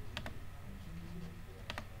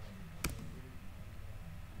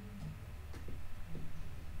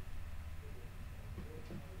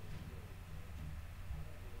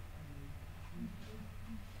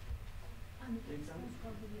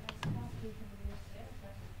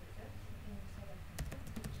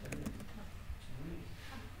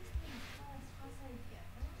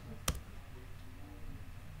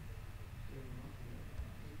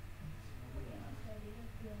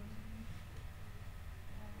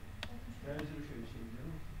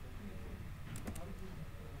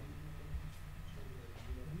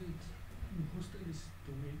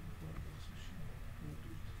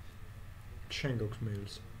 შენ გოქს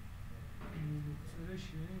მეილს.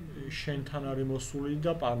 შენთან არის მოსული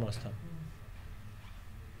და პარმასთან.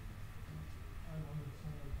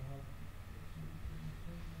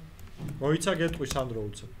 მოიცა გეტყვი სანდრო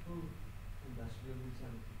უცებ.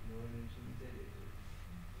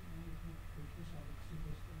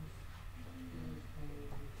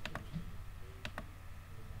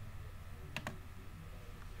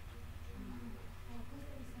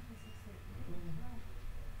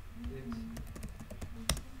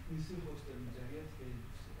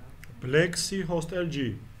 Lexi Hostel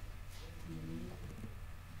G.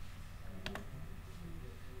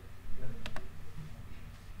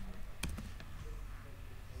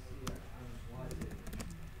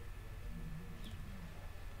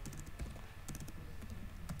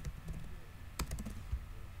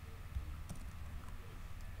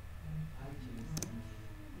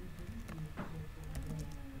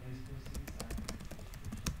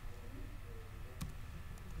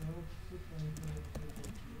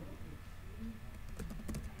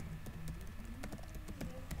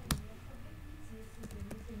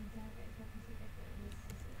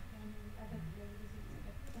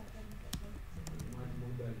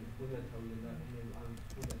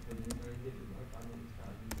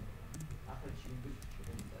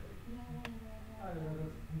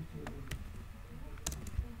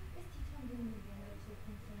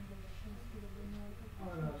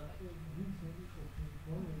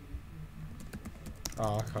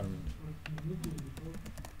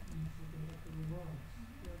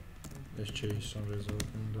 ეს JSON result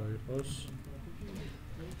უნდა იყოს.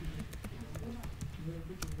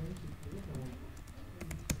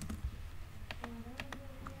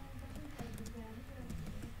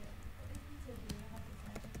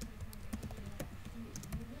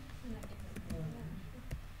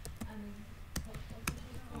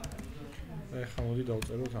 ეხლა მოდი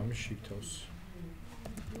დავწეროთ ამის შიგთავს.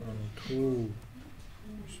 ანუ თუ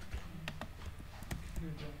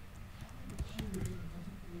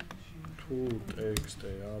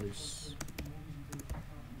ტექსტი არის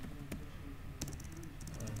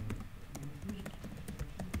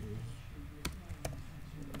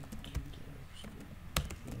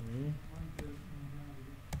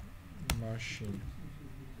machine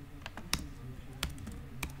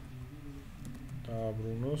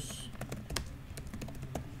დააბრუნოს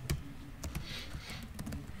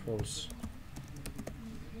false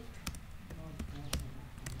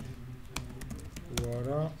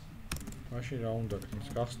ვარა მაშინ რა უნდა ქნას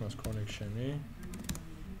გახსნას connection-ი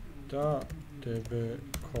და db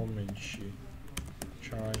comment-ში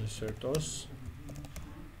ჩაინსერტოს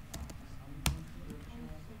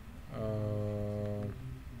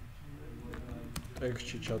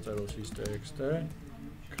ტექსტში ჩაწეროს ის ტექსტი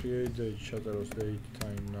create date ჩაწეროს date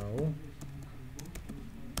time now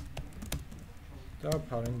და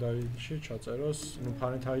parent ID-ში ჩაწეროს ну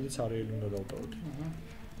parent ID-ც არიელი უნდა დავტოვოთ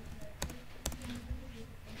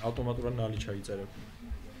ავტომატურად ნალი ჩაიწერებ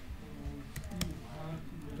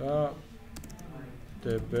და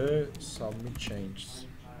db submit changes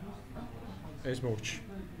ეს მოვჭი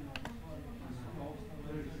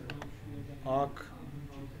აქ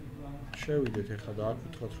შევიდეთ ახლა და აქ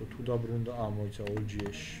ვთქვათ რომ თუ დაბრუნდა მოიცა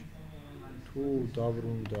OGS-ში თუ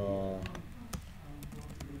დაბრუნდა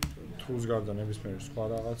tools გარდა ნებისმიერი სხვა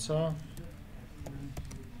რაღაცა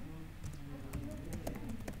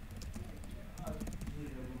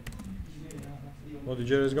მოდი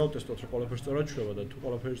ჯერ ეს გავტესტოთ რომ ყველაფერი სწორად შვება და თუ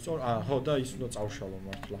ყველაფერი სწორ ხო და ის უნდა წავშალო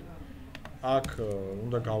მართლა აქ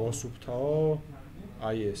უნდა გავასუფთავო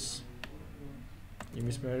აი ეს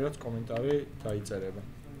იმის მერეაც კომენტარი დაიწერება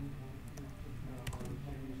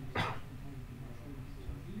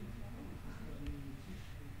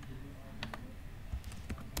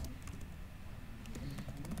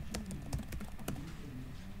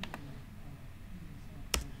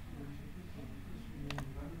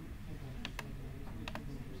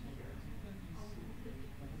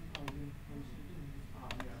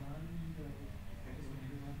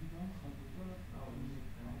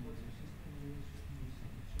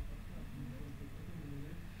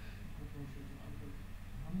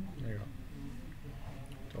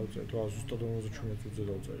დავწერთ, ზუსტად 57 წუთზე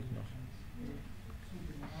დავწერთ, ნახე.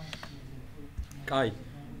 კაი,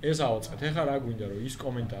 ეს ავაწყეთ. ეხლა რა გვინდა რომ ის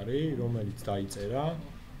კომენტარი, რომელიც დაიწერა,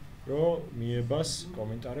 რომ მიებას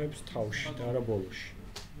კომენტარებს თავში და არა ბოლოში.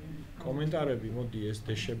 კომენტარები მოდი ეს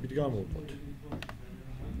დეშებით გამოვყოთ.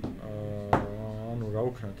 ანუ რა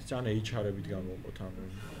ვქნათ, ან HR-ებით გამოვყოთ, ანუ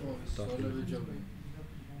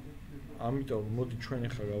ამიტომ მოდი ჩვენ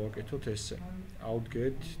ახლა გავაკეთოთ ესე.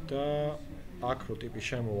 outget და აქ რო ტიპი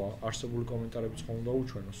შემოვა, არსებული კომენტარებიც ხომ უნდა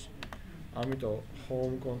უჩვენოს. ამიტომ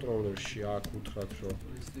home controller-ში აქ უთხრათ რომ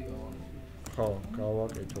ხო,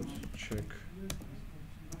 გავაკეთოთ check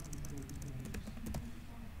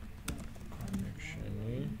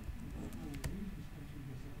connection-ი.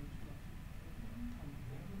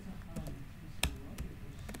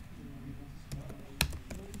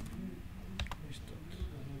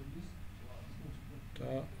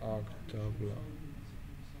 და აქ დაბლა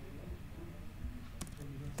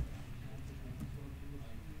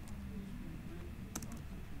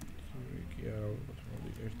კი არა ვუყოთ,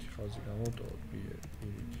 მოდი ერთი ხაზი გამოვტოვოთ პირით.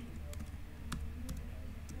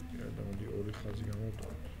 და მოდი ორი ხაზი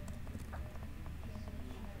გამოვტოვოთ.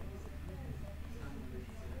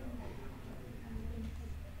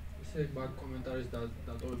 ესე მაგ კომენტარის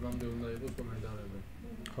დატოვებამდე უნდა იყოს კომენტარები.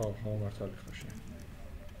 ხო, მართალი ხარ შენ.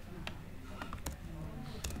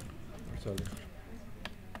 მართალი ხარ.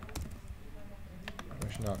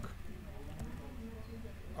 მაშინ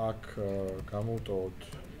აქ გამოვტოვოთ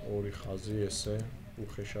ორი ხაზი ესე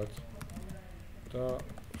უხეშად და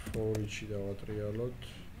for-ში დავატრიალოთ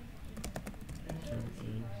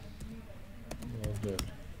მოდელი.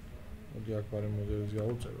 მოდი აქ ბარე მოდელს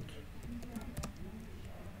გავუწეროთ.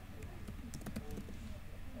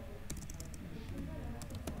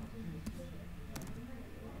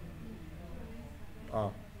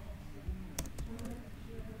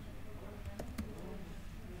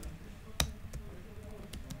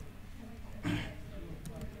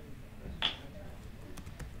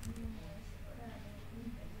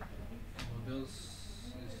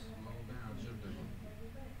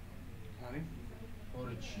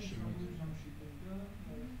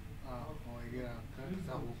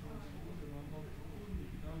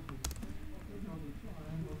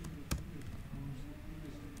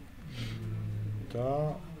 და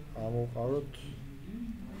ამოვყავოთ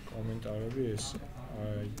კომენტარები ესე.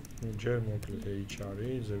 აი, ჯერ მოკლედ HR-ი,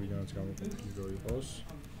 ზევიდანაც გამოყოფილი რო იყოს.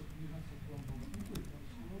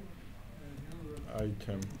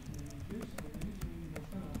 item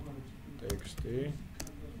ტექსტი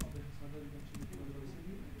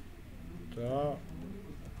და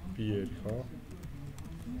ბიერი, ხო?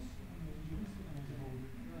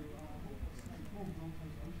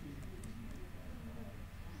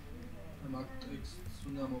 მაგ ტექსტს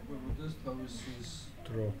უნდა მოყვებოდეს თავისი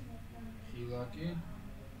დრო. ხილაკი,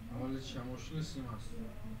 რომელიც შემოშლის იმას.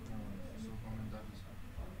 კომენტარს.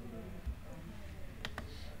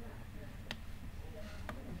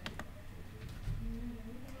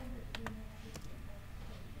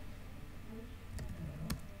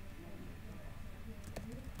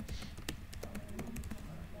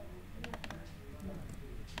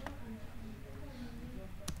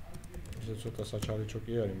 ცოტა საჩარიჩო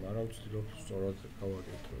კი არის, მაგრამ ვცდილობ სწორად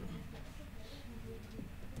გავაკეთო.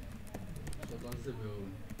 ცოტაზე ბევრი.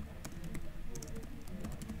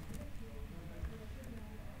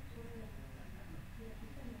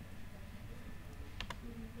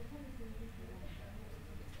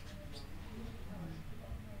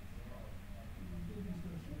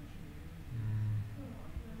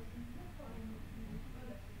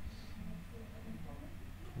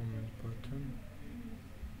 comment button.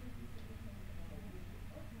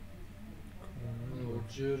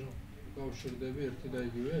 ჯერ გავშერდები ერთი და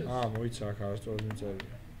იგივე ეს? მოიცა აქ არასწორად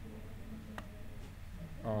მიწერია.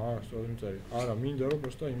 არასწორად მიწერია. არა, მინდა რომ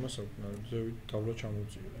просто იმას აქვნა, ზევით თავლა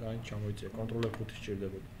ჩამოწია. აი, ჩამოიწია, Ctrl F5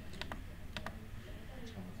 სჭირდებოდა.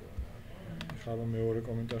 ხალა მეორე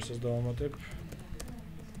კომენტარსაც დავამატებ.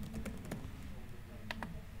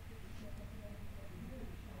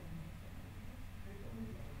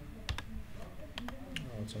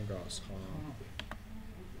 რაღაცა გაასხა.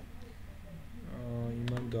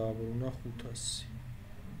 იმან დააბრუნა 500.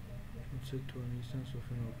 Set to an instance of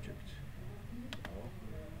an object.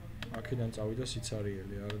 აქედან წავიდა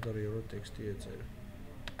სიცარიელი, არა და რეალურად ტექსტი ეწერა.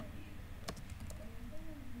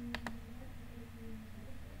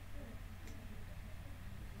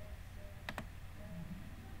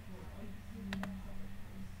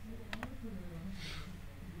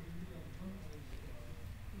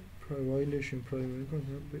 Violation primary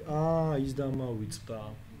content. ის დამავიწყდა.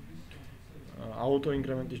 Auto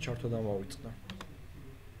increment-ის ჩართვა დამავიწყდა.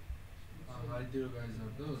 ვარდი რო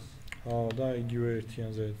გაიზარდოს? ხო, და იგივე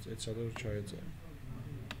ერთიანზე ეცადა რომ ჩაეწერა.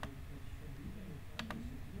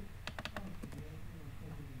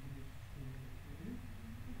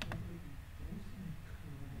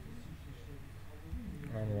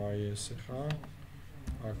 ანუ აი ესე ხა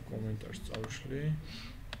აქ კომენტარს წავშლი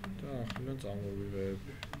და ახლა წამოვიღებ.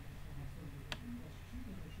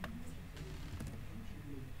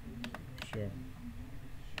 Всё.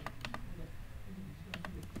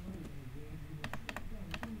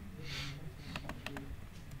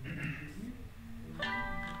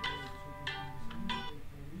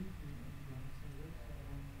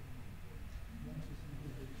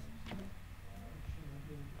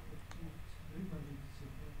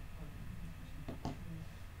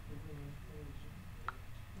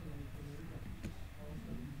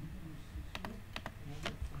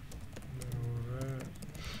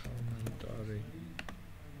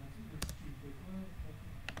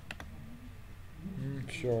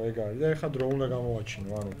 Всё, ეგ არის. და ეხლა დრო უნდა გამოვაჩინო,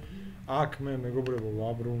 ანუ აქ მე მეგობრებო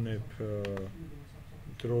ვაბრუნებ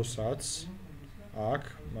დროსაც აქ,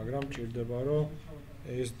 მაგრამ ჭირდება რომ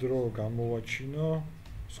ეს დრო გამოვაჩინო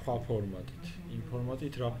სხვა ფორმატით. იმ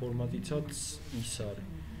ფორმატით რა ფორმატიცაც ის არის.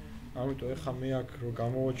 ამიტომ ეხლა მე აქ რო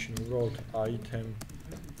გამოვაჩინო უბრალოდ item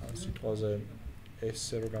სიტყვაზე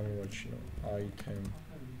ესე რო გამოვაჩინო item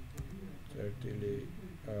წერტილი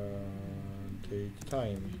date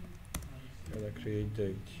time და create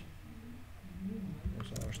date.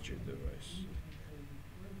 მოსაჭირდება ეს.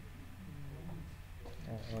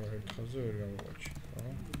 არა ერთხელზე ვერ გამოვაჩინე, რა.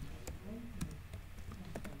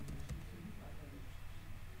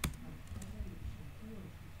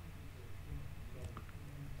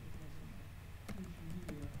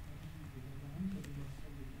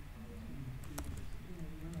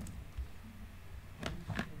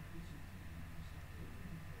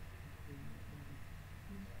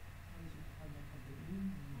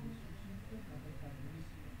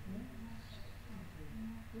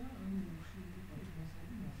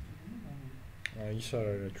 ის არ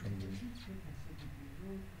არის ჩვენ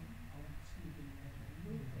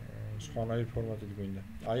სხვანაირი ფორმატით გვინდა.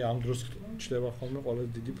 აი ამ დროს ჩდება ხოლმე ყველაზე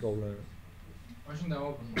დიდი პრობლემა. მაშინ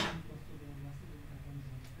დავაბრუნო.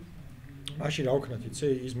 მაშინ რა ვქნათ, იცი,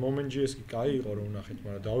 ის moment.js კი კაი იყო რომ ვნახეთ,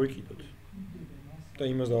 მაგრამ დავიკიდოთ. და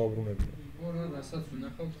იმას დავაბრუნებინოთ. ხო, რასაც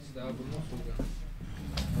ვნახავთ, ის დავაბრუნოთ ხოლმე.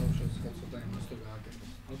 აუშავს კაცო და იმას თუ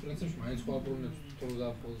გააკეთოს. ნუ პრინციპში მაინც ვაბრუნებს თუ რა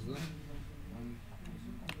დავხოს და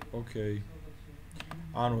ოკეი.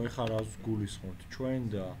 ანუ ეხლა რას გულისხმობთ ჩვენ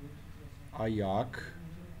და აი აქ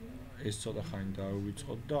ეს ცოტა ხანი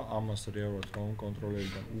დავივიწყოთ და ამას რეალურად რომ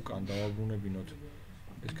კონტროლერიდან უკან დავაბრუნებინოთ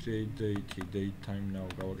ეს create date, date time now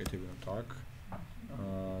გავაკეთებინოთ აქ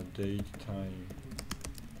date time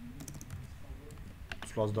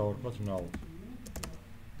სლას დავარქვათ now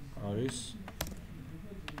არის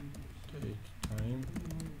date time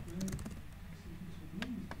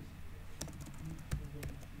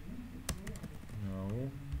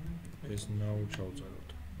ეს now ჩავწეროთ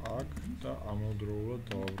აქ და ამავდროულად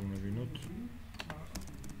დავაბრუნებინოთ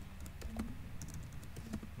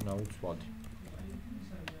now ვცვადი.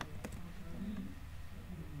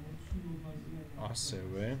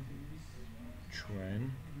 ასევე ჩვენ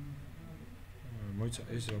მოიცა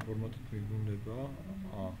ეს რა ფორმატით მიგვუნდება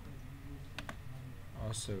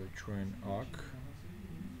ასევე ჩვენ აქ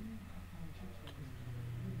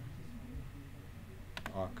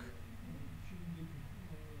აქ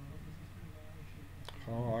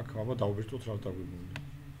აბა დავბირთვოთ რა დაგვიგონდა.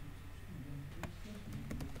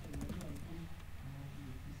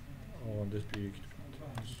 ეს პირიქით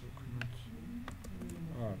ეს ვქნათ.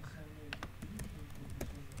 აქ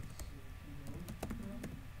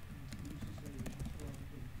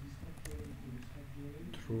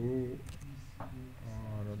true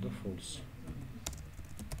არა და false.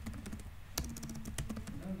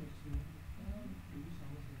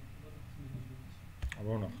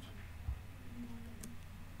 აბა ვნახოთ.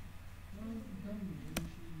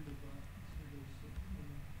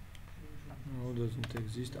 No, doesn't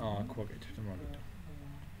exist. აქ ვაკეთებ და მაგითო.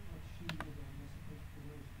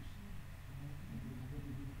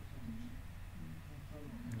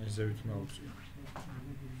 ზევით ნაუწია.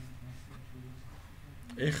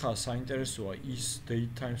 ეხლა საინტერესოა ის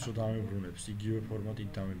date times რო დამებრუნებს იგივე ფორმატით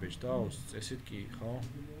დამებეჭდავს წესით კი ხო?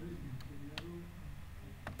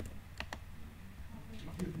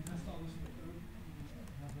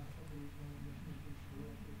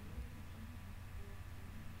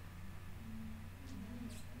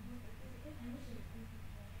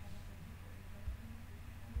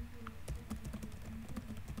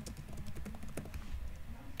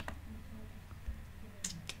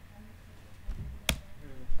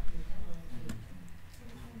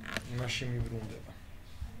 რაში მიბრუნდება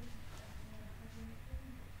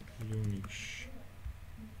Unix-ში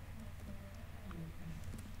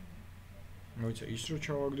მოიცა ის რო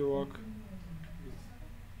ჩავაგდო აქ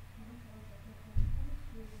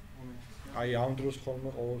აი ამ დროს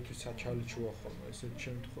ხოლმე ყოველთვის საჩალიჩოა ხოლმე ესეთ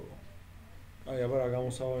შემთხვევა აი აბა რა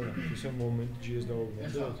გამოსავალი ისე მომენტ GS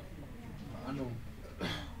დავუბრუნდეთ ანუ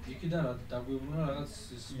იქიდან რა დაგვიბრუნა რაღაც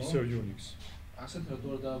ისე Unix ასეთ რა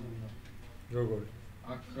თუ არ დააბრუნა როგორი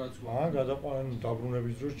აქ რაც გადაყვანა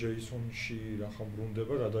დაბრუნების დროს JSON-ში რა ხომ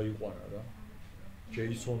ბრუნდება გადაიყვანა რა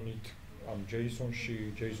JSON-ით ამ JSON-ში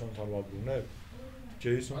JSON-თან ვაბრუნებ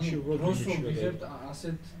JSON-ში უბრალოდ ვიღებთ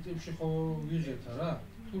ასეთ ტიპში ხო ვიღებთ რა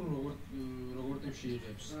თუ როგორ ტიპში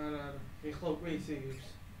იღებს არა ეხლა უკვე ისე იღებს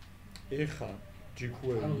ეხა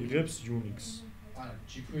jQuery იღებს Unix არა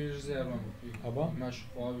jQuery-ზე არ ვამბობ აბა იმაში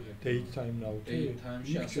ხო ავიღებ date time now-ი date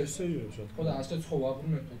time-ში ასე იღებს რა ხო და ასეც ხო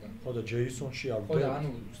ვაბრუნებ თუგან ხო და JSON-ში არ ხო და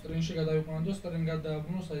ანუ string-ში გადავიყვანო და string-ად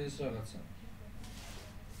დააბრუნოს აი ეს რაღაცა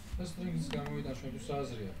და string-ის გამოვიდა ჩვენთვის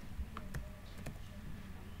აზრია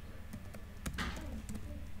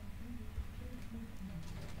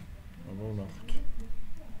აბა ვნახოთ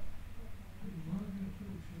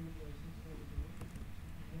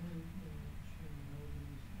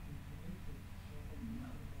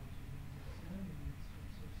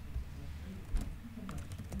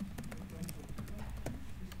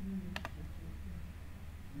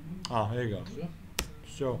ეგა.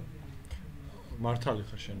 Всё. მართალი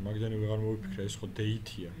ხარ შენ, მაგდენი ვეღარ მოვიფიქრე, ეს ხო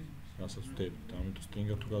date-ია, რასაც ვდებ, და ამიტომ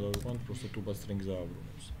string-ად თუ გადავიყვანთ, просто тупо string-ზე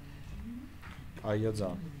აბრუნებს. აია ძა.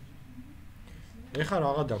 ეხა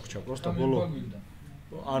რაღა დაგვრჩა, просто ბოლო.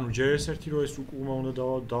 ანუ JS1 რო ეს უკუღმა უნდა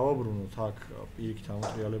დავაბრუნოთ, აქ პირიქით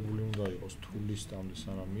ამოტრიალებული უნდა იყოს თუ ლისტამდე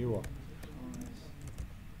სანამ მივა.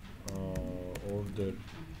 Order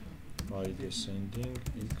by descending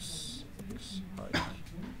XIII.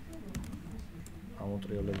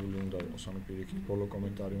 ამოტრიალებული უნდა იყოს, ანუ პირიქით ბოლო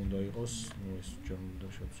კომენტარი უნდა იყოს, ნუ ეს ჯერ უნდა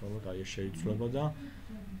შევცვალოთ, აი ეს შეიცვლება და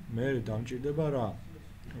მე დამჭირდება რა,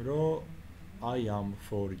 რომ აი ამ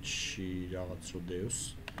for-ში რაღაც რო დევს,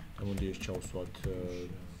 და მოდი ეს ჩავსვათ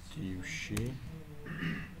div-ში.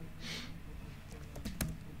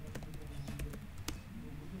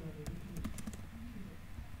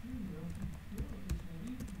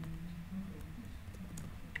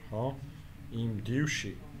 ხო, იმ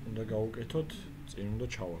div-ში უნდა გავუკეთოთ წინ უნდა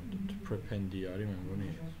ჩავარდოთ prepend არის მე მგონი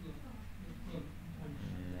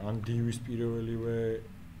ან div-ის პირველივე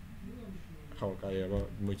ხო კაი აბა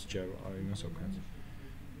მოიჭია იმას ვქნათ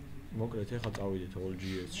მოკლედ ეხლა წავიდეთ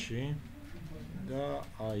all.js-ში და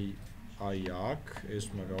აი აქ ეს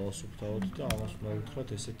უნდა გავასუფთავოთ და ამას უნდა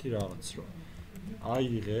ვუთხრათ ესეთი რაღაც რომ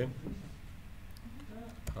აიღე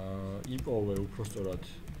იპოვე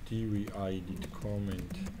უпростоრად div id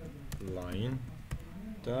comment line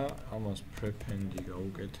და ამას prepend-ი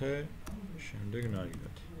გავუკეთე შემდეგ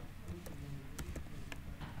ნაირად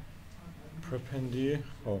prepend-ი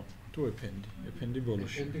ხო თუ append-ი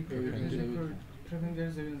ბოლოში prepend-ი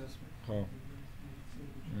ზევინდას ხო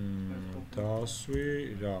დასვი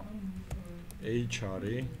რა h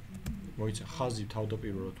არის მოიცა ხაზი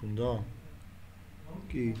თავდაპირველად უნდა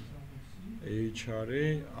კი h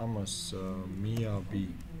არის ამას მიაბი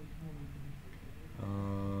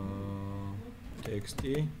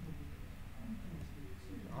ტექსტი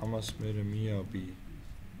ამას მე მიაბი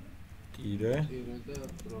ტირე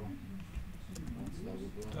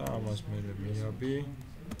და ამას მე მიაბი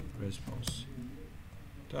response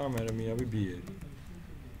და მე მიაბი ბიერი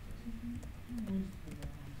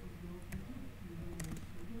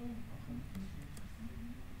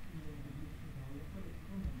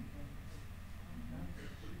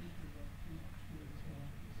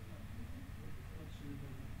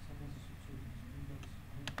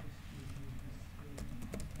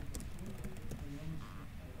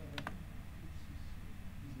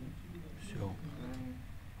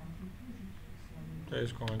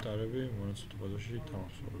ეს კომენტარები მონაცემ ბაზაში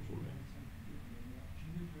დამახსოვრებულია.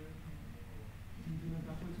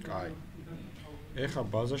 კაი. ეხა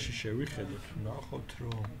ბაზაში შევიხედოთ, ნახოთ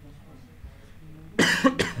რომ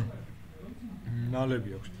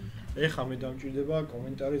ნალები აქვს. ეხა მე დამჭირდება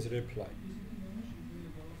კომენტარის reply.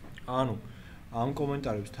 ანუ ამ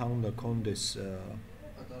კომენტარებს თან უნდა კონდეს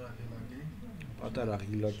პატარა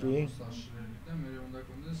ღილაკი და მე უნდა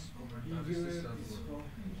კონდეს კომენტარის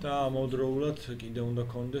და ამავდროულად კიდე უნდა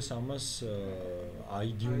კონდეს ამას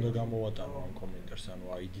ID უნდა გამოვატანო ამ კომენტარს, ანუ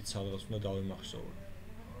ID-ც სადღაც უნდა დავიმახსოვრო.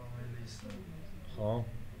 ხო?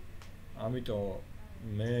 ამიტომ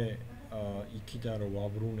მე იქიდან რომ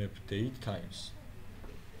ვაბრუნებ date times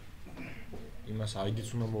იმას ID-ც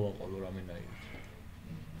უნდა მოვაყოლო რამენაირად.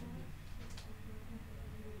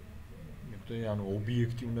 ანუ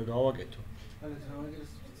ობიექტი უნდა გავაკეთო. ანუ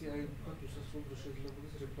სამაგერს აი ვთქვათ უსასრულო დრო შეიძლება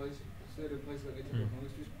იყოს რეპლაის გაკეთება,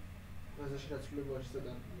 მაგისთვის ფაზაში დაწყვეტილება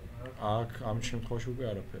შეცდა. აქ ამ შემთხვევაში უკვე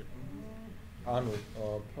არაფერი. ანუ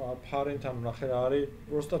ფარენთან ნახე რა არის,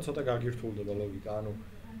 უბრალოდ ცოტა გაგირთულდება ლოგიკა. ანუ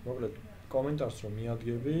მოკლედ კომენტარს რომ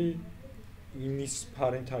მიადგები, იმის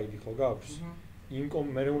parent ID ხო გაქვს?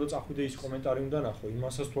 მე უნდა წახვიდე ის კომენტარი უნდა ნახო,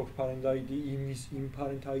 იმასაც თუ აქვს parent ID, იმ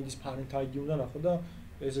parent ID-ის parent ID უნდა ნახო და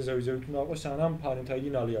ეს ზევით უნდა აყო, სანამ parent ID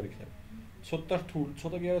ნალი არ იქნება. ცოტა რთული,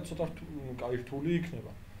 ცოტა კი არა, ცოტა კაი რთული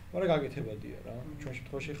იქნება, მაგრამ გაკეთებადია რა. ჩვენ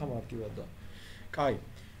შემთხვევაში ხა მარტივად და კაი.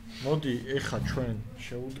 მოდი ეხა ჩვენ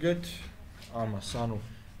შევუდგეთ ამას, ანუ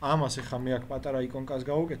ამას ეხა მე აქ პატარა იკონკას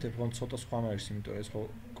გავუკეთებ, თქო ცოტა სხვანაირს, იმიტომ ეს ხო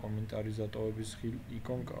კომენტარიზატოების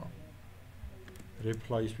იკონკაა.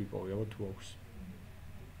 Replies ვიპოვე, აბა თუ აქვს.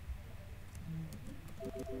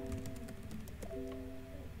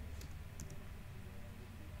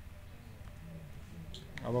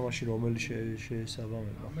 აბა მაშინ რომელი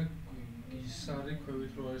შეესაბამება? მე ის არის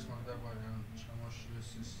ქვევით რო არის მაგდაბარი, ან ჩამოშლეს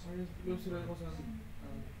ის. აი პლუსი რა იყოს ასე.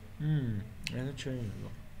 ეს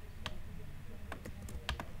შეიძლება.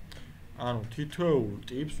 ანუ თითოეულ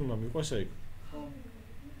ტიპს უნდა მიყვეს ეგ. ხო.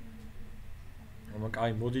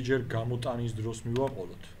 აი მოდი ჯერ გამოტანის დროს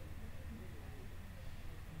მივაყოლოთ.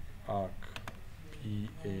 აქ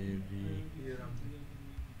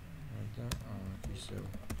და ისევ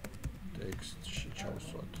ტექსტში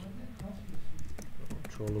ჩავსვათ.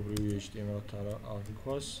 ჩვეულებრივი HTML-ად არ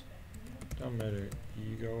ვიქواس და მე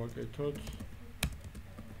გავაკეთოთ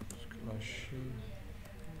სკლაში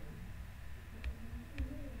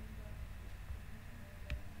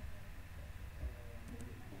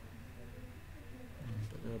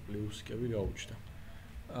პლუსკები გაუჩნდა.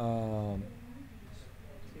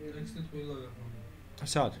 ტექსტი ყველა გახონდა.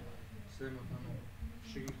 სად? ზემოთ ანუ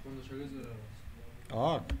შეგიხონდა შეგეძლო.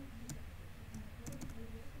 აქ.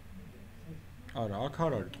 არა, აქ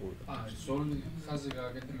არ არის ტყუილად. ზოლი ხაზი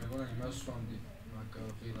გააკეთე მეგონა იმას ვამდი, მაგ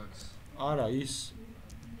ღილაკს. არა,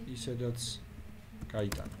 ისედაც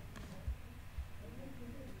გაიტანა.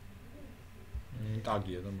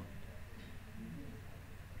 ტაგია და მაგ.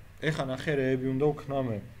 ეხა ნახე რეები უნდა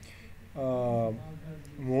ვქნამე.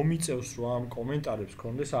 მომიწევს რომ ამ კომენტარებს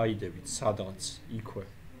გქონდეს ID-ებით სადღაც იქვე.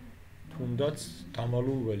 თუნდაც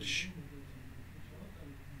დამალულ ველში.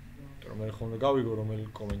 რომ მე ხომ გავიგო რომელი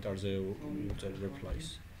კომენტარზე უწერ replies.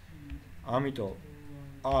 ამიტომ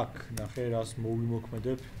აქ ნახე რას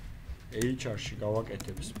მოვიმოქმედებ HR-ში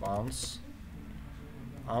გავაკეთებ spans.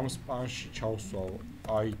 ამ spans-ში ჩავსვავ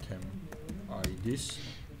item ID-s.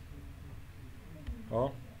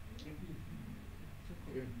 ხო?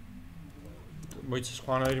 მოიცი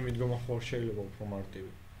სხვანაირი მიდგომა ხო შეიძლება უფრო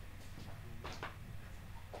მარტივი.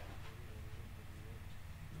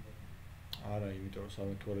 არა, იმიტომ რომ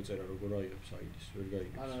სამე თუ არ ეწერა როგორ აიღებს ID-ს, ვერ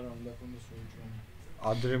გაიგებს. არა, უნდა კონდეს უჩვენო.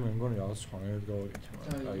 ადრე მე მგონი რაღაც სხვანაირად გავაკეთე,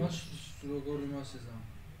 მაგრამ აი მას როგორ იმასეა.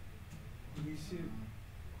 ისი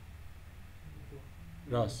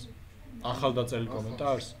რას? ახალდაწერილი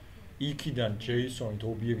კომენტარს იქიდან JSON-ით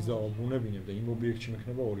ობიექტს დავაბრუნებინებ და იმ ობიექტში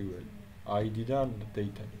მექნება ორი ველი, ID და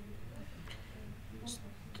data.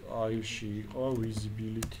 Style-ში იყო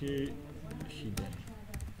visibility hidden.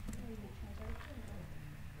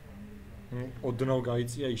 ოდნავ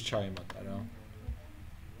გაიწია ის ჩაემატა რა.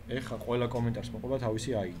 ეხა ყველა კომენტარს მოყვება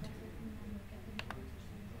თავისი ID.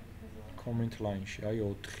 Comment line-ში აი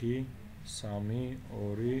 4 3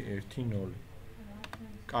 2 1 0.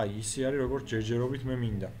 კაი, ისე არის როგორც ჯერჯერობით მე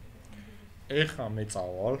მინდა. ეხა მე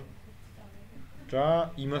წავალ და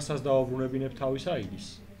იმასაც დავაბრუნებინებ თავის ID-ს.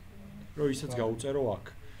 რომ ისაც გაუწერო აქ.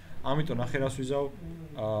 ამიტომ ნახე რას ვიზავ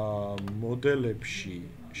მოდელებში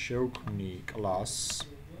შევქმნი კლასს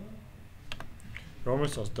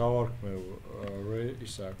რომელსაც დავარქმევ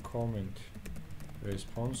ისა comment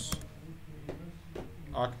response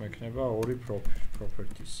აქ მექნება ორი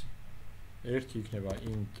properties. ერთი იქნება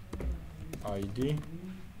int id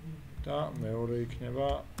და მეორე იქნება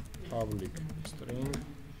public string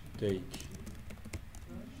date.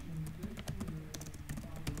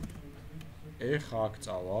 ეხა აქ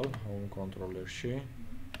წავალ home controller-ში.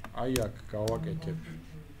 აი აქ გავაკეთებ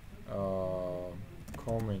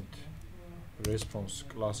comment response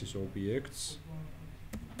class-ის objects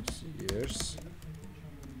years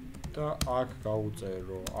და აქ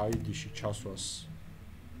გავუწერო ID-ში ჩასვას.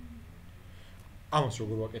 ამას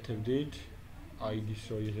როგორ ვაკეთებდით? ID-ს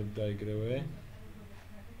რო იღებ დაიგრევე.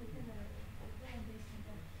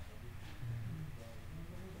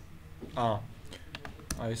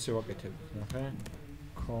 აი ესე ვაკეთებთ, ნახე.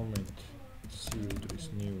 comment c-უდრის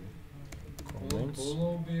new comments. ბოლო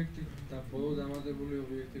ობიექტი და ბოლო დამატებული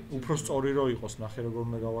ობიექტი. უფრო სწორი რო იყოს, ნახე როგორ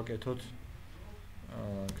უნდა გავაკეთოთ.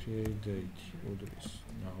 create date უდრის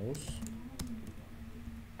now-ს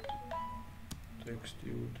text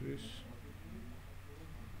უდრის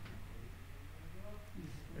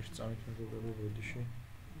ეს წამით მეგობრებო ბოდიში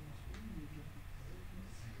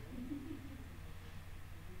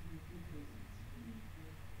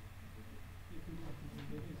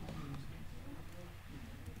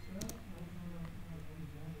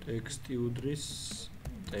text უდრის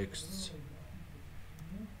texts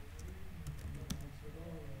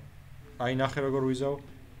აი ნახე როგორ ვიზავ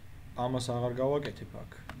ამას აღარ გავაკეთებ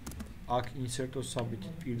აქ insert-ოს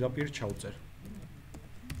საბიტით პირდაპირ ჩავწერ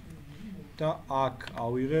და აქ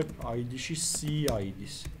ავიღებ ID-ში C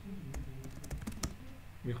ID-ს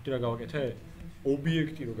მიხდი რა გავაკეთე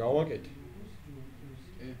ობიექტი რო გავაკეთე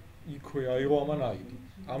იქვე აიღო ამან ID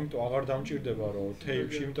ამიტომ აღარ დამჭირდება რომ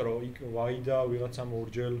table-ში იმიტომ რომ იქ y-და ვიღაცამ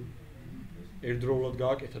ორჯერ ერთდროულად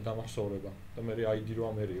გააკეთა დამახსოვრება და მე ID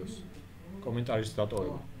რო ამერიოს კომენტარის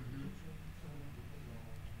დატოვება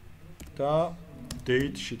და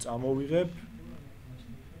date-ში წამოვიღებ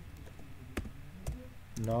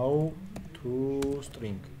now to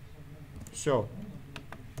string. So,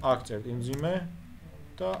 აქ წერტ იმძიმე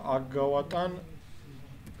და აქ გავატან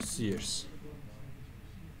CS.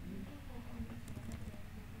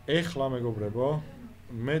 ეხლა მეგობრებო,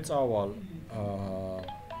 მე წავალ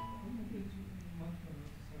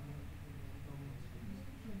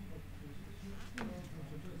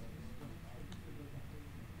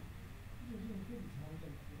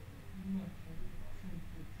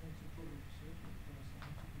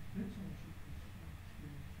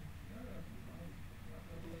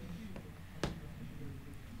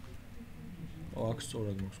აქ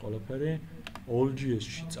სწორად მოხს ყველაფერი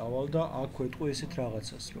all.js-ში წავალ და აქ ვეტყვი ესეთ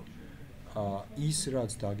რაღაცას რომ ის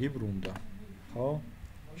რაც დაგიბრუნდა ხო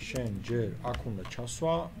შენ ჯერ აქ უნდა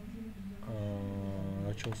ჩასვა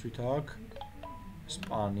რა ჩავსვით აქ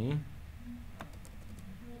span-ი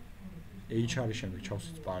HR-ის შემდეგ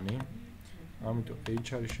ჩავსვით span-ი ამიტომ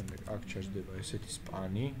HR-ის შემდეგ აქ ჩაჯდება ესეთი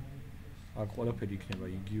span-ი აქ ყველაფერი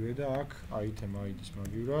იქნება იგივე და აქ item ID-ს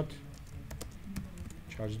მაგივრად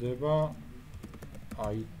ჩაჯდება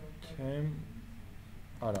item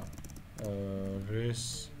არა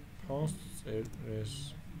response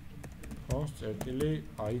წერტილი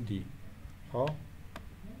ID ხო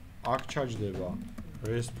აქ ჩაჯდება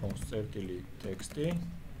response წერტილი ტექსტი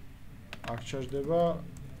აქ ჩაჯდება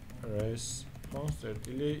response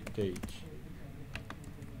წერტილი date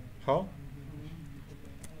ხო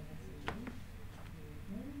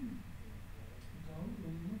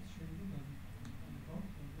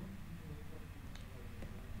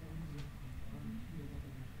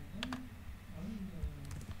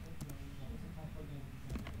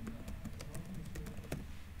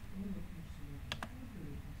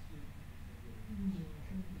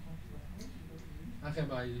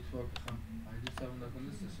ახლა ID-ს ვაკეთებ. ID-ს არ უნდა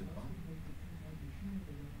კონდეს ესე ხო?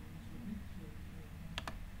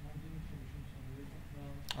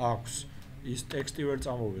 აქვს ის ტექსტი ვერ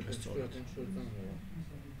წამოვიღე სწორად.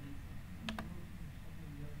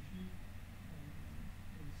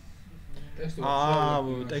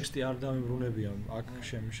 ტექსტი არ დამიბრუნებია, აქ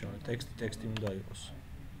შემიშავა. ტექსტი უნდა იყოს.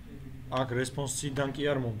 აქ response-დან კი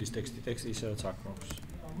არ მომდის ტექსტი ისაც აქ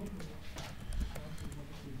მაქვს.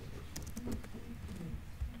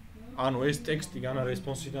 ანუ ეს ტექსტი განა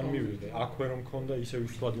response-დან მივიღე. აქვე რომ მქონდა ისე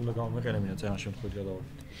უშუალოდ უნდა გამომეყენებინა წერან შემთხვევით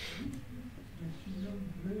გადავარდეთ.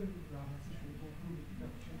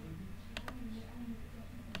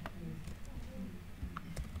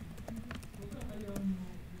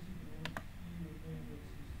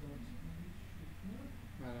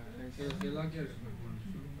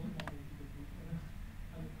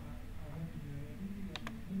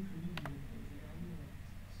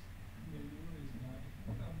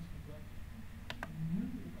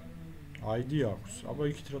 ID აქვს, აბა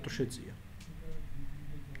იქით რატო შეწია?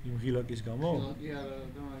 იმ ღილაკის გამო? კი არა,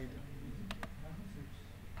 გამაგიდა.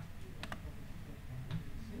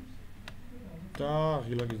 და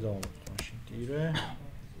ღილაკის დავამატოთ მაშინ ტირე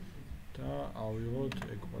და ავიღოთ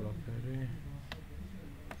ეგ ყველაფერი.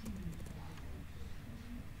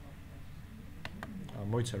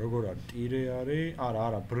 მოიცა როგორ არის? ტირე არის?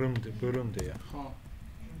 არა, ბრმდეა. ხო.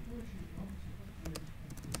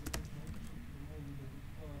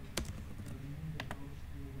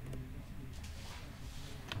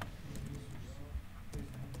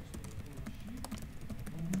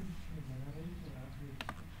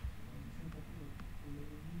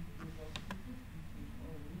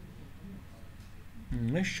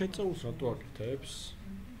 მე შეწეულს რატო აკეთებს?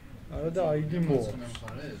 არა და ID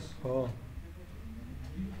მოაქვს. ხო.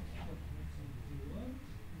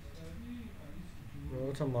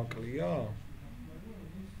 როცა მაკლია?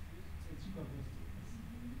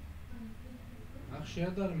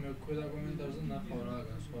 ხშირად მე ქვედა კომენტარზე ნახავ რა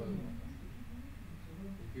განსხვავება.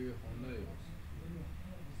 იგივე ხონდა იყოს.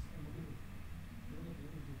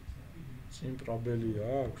 წინ პრაბელი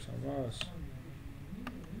აქვს ამას?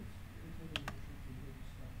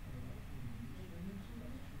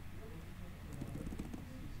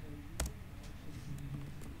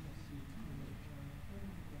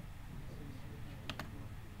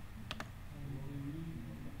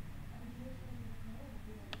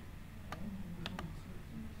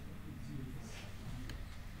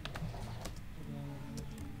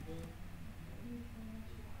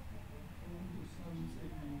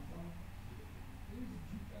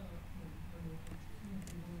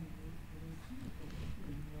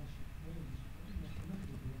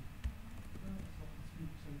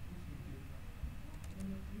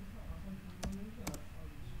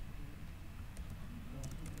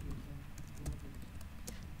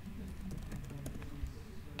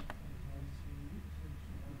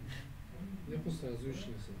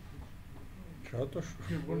 Разрешился. Чё-то что?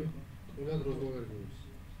 Куда разговариваешь?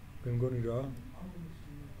 Пингони რა?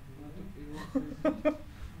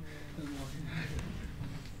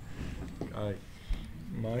 აი,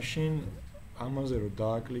 მაშინ ამაზე რომ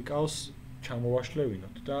დააკლიკავს,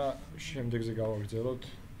 ჩამოვაშლევინოთ და შემდეგზე გავაგრძელოთ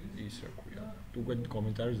ის რა ქვია. უკვე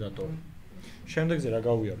კომენტარებს დატოვოთ. შემდეგზე რა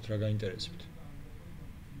გავიაროთ, რა გაინტერესებთ?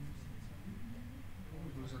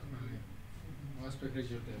 ასპექტი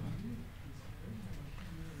ჯერდება.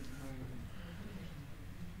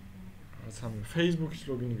 Facebook-ის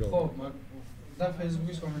ლოგინი გავა. ხო, და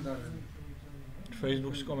Facebook-ის კომენტარები.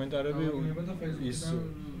 Facebook-ის კომენტარები ის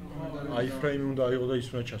iframe უნდა აიღო და ის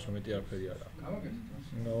უნდა ჩასვა, მეტი არაფერი არა. გავაკეთეთ.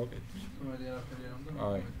 გავაკეთეთ. მეტი არაფერი არ უნდა.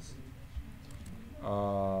 აი.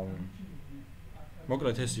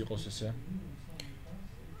 მოკლედ ეს იყოს ესე.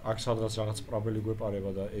 აქ სადღაც რაღაც პრაბელი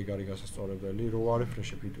გვეპარება და ეგ არის გასასწორებელი, რო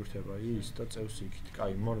არიფრეშებ იტვირთება ის და წევს იქით.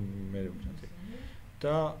 კაი, მე ვქნათი.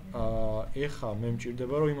 და ეხა მე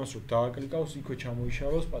მჭირდება რომ იმას რომ დააკლიკავს იქვე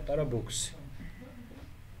ჩამოიშალოს პატარა ბოქსი.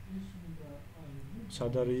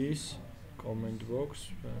 სად არის comment box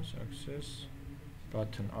success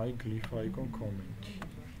button I glyph icon comment.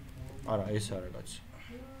 არა ეს არა კაცი.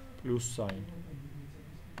 plus sign.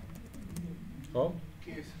 ხო?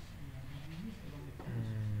 კი ეს.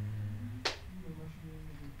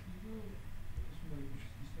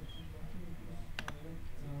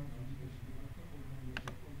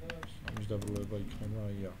 დაბრუნება იქნება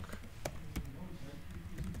აი აქ.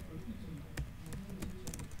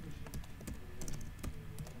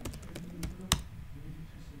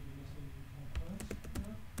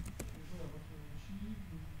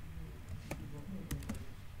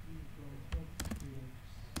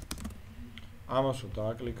 ამას რომ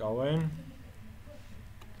დააკლიკავენ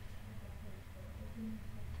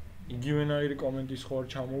იგივენაირი კომენტის ხო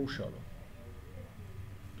არ ჩამოუშალო?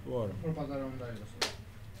 თუ არა? უფრო პატარა უნდა იყოს.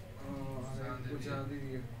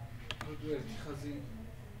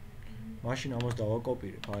 მაშინ ამას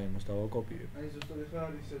დავაკოპირებ, აი ამას დავაკოპირებ. აი ზუსტად ახლა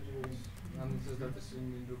არის საჭირო ამისას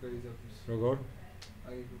დაწესილი ლოკალიზაციის. როგორ?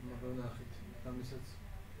 აი მაგრამ ნახეთ, ამისაც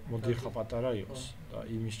მოდი ხა პატარა იყოს და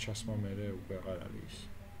იმის ჩასმა მერე უკვე აღარ არის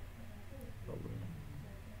პრობლემა.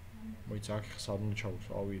 მოიცა აქ სადმე ჩაუს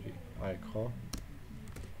ავირი, აი ხო?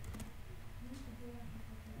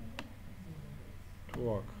 თუ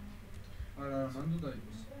აქ. არა, მანდ უნდა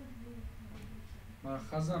იყოს. მაგრამ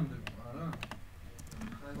ხაზამდე არა?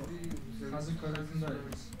 ხაზი კარგად უნდა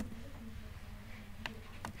იყოს.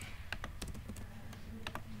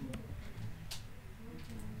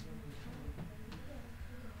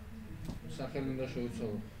 სახელი უნდა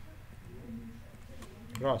შევიცვალო.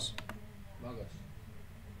 რას? მაგას.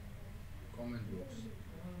 comment box.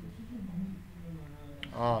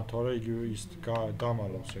 თორე იგივე ის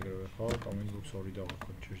დამალავს ეგრევე, ხო? comment box ორი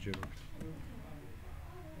დავაქოთ ჯერჯერობით.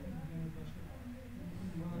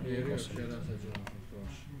 იერი შეიძლება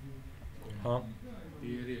ჰა?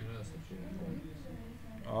 იერი რა საჭირო.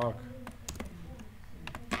 აქ.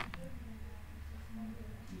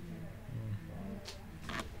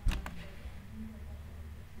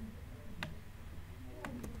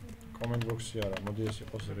 comment box-ი არა, მოდი ეს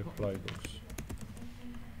იყოს reply box.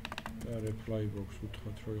 და reply box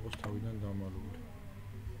უთხრათ რომ იყოს თავიდან დამალული.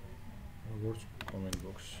 როგორც comment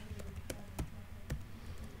box.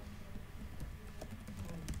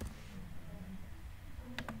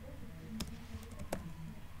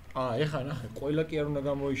 ეხა ნახე, ყველა კი არ უნდა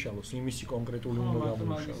გამოიშალოს, იმისი კონკრეტული უნდა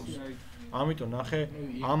გამოიშალოს. ამიტომ ნახე,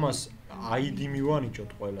 ამას ID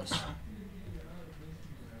მივანიჭოთ ყველას.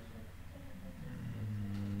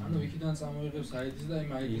 ანუ იქიდან წამოიღებს ID-ს და იმ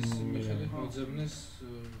ID-ს მიხედვით მოძებნის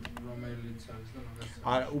რომელიც არის და მაგას.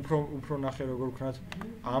 არა, უფრო ნახე როგორ ვქნათ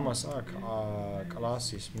ამას აქ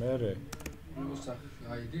კლასის მერე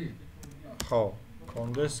ID? ხო,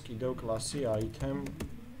 კონდეს კიდევ კლასი item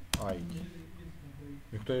ID.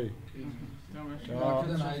 მიხვდები? და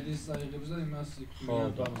აქედან ID-ს წაიღებს და იმას ხო,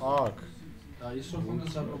 აქ და ის რო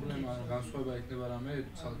ხონდეს საპრობლემო განსხვავება იქნება რამე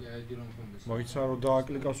ცალკე ID რომ ხონდეს. მოიცა რომ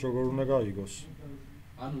დააკლიკავს როგორ უნდა გაიგოს.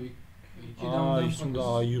 ანუ იქიდან ის უნდა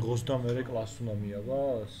აიღოს და მერე კლასს უნდა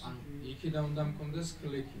მიაბას? ანუ იქიდან უნდა მქონდეს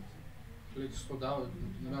კლიკი. კლიკს ხო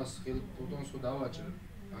იმას ბუტონს ხო დავაჭრებ.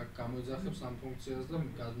 აქ გამოიძახებს ამ ფუნქციას და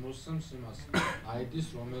გადმოსცემს იმას ID-ს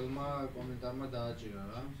რომელმა კომენტარმა დააჭირა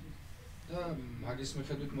რა. და მაგის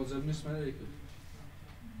მიხედვით მოძებნის მერე იქ.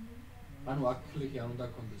 ანუ აქ კლიკი არ უნდა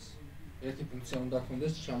ქონდეს. ერთი ფუნქცია უნდა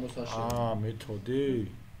ქონდეს ჩამოსაშლელი. მეთოდი.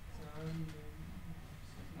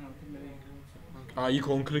 იქ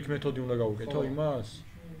on-click მეთოდი უნდა გავუკეთო იმას?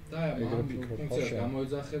 და ამ ფუნქციას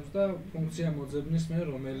გამოიძახებს და ფუნქცია მოძებნის მერე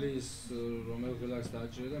რომელ ღილაკს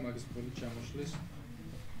დააჭირა და მაგის ფონით ჩამოშლის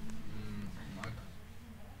მაგ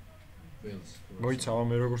ველს. მოიცა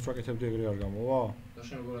მე როგორც ვაკეთებდი ეგრე არ გამოვა? და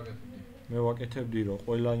შენ როგორ აკეთებდი? მე ვაკეთებდი რომ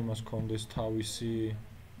ყველა იმას ქონდეს თავისი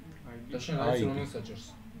და შენ არ იცი რომელ საჭირს?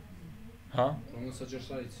 ჰა? რომელ საჭირს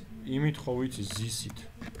არ იცი? იმით ხო ვიცი ზისით.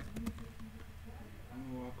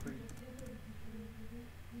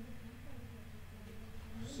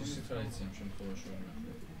 ზისით რა იცი ამ შემთხვევაში?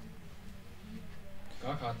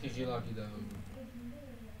 გაქ 10 ღილაკი და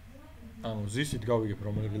ანუ ზისით გავიგებ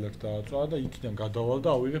რომელ ღილაკს დააწვა და იქიდან გადავალ და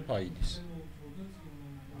ავიღებ ID-ს.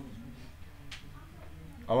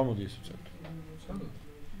 აბა მოდი ეს ვწერთ. სადაც?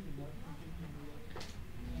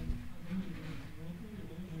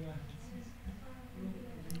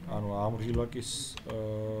 ანუ ამ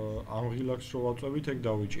ღილაკს რო ვაწვევით ეგ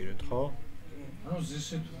დავიჭირეთ, ხო? ანუ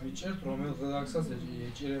ზისით ვიჭერთ რომელ ღილაკსაც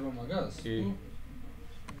ეჭირება მაგას? კი.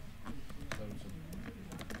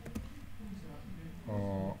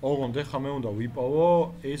 ოღონდ ეხლა მე უნდა ვიპოვო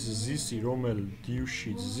ეს ზისი რომელ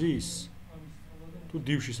დივში ზის თუ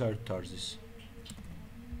დივში საერთოდ არ ზის.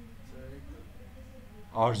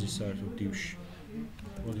 არ ზის საერთოდ დივში.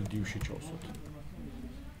 მოდი დივში ჩავსვათ.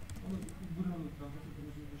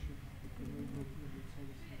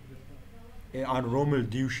 ან რომელ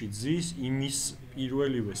დივში ზის იმის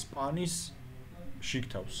პირველივე სპანის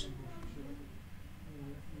შიგთავს.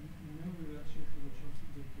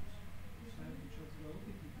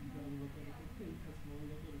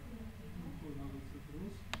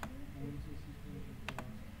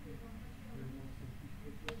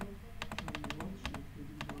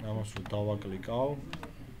 ამას რომ დავაკლიკავ,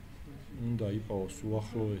 უნდა იპოვოს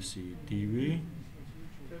უახლოესი დივი.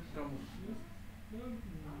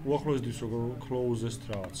 უახლოეს დივს როგორ closest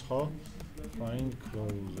რაღაც, ხო? Find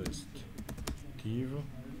closest div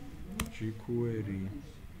jQuery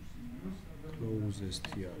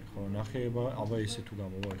closest-ი არის, ხო? ნახეება, აბა ესე თუ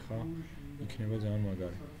გამოვა ხა, იქნება ძალიან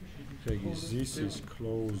მაგარი. ეგ this is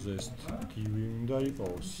closest div-ი უნდა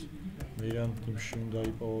იპოვოს. მერან დივში უნდა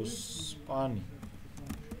იპოვოს span-ი.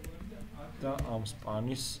 და ამ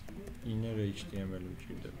span-ის inner HTML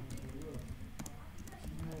მჭირდება.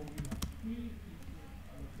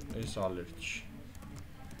 ეს ალერტში.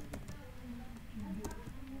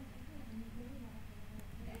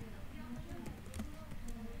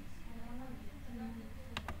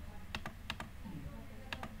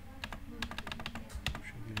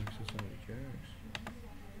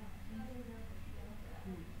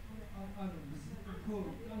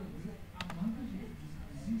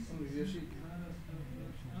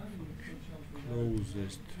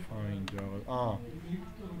 Closest find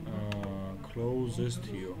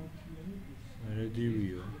closest-io.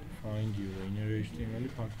 Ready-io. Find-io. Inner HTML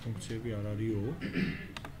ფუნქციები არ არისო.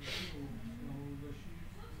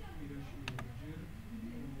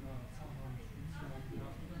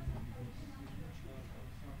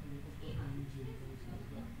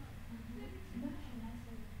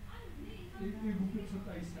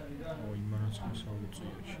 იმანაც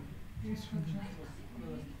მოსავლოციაში.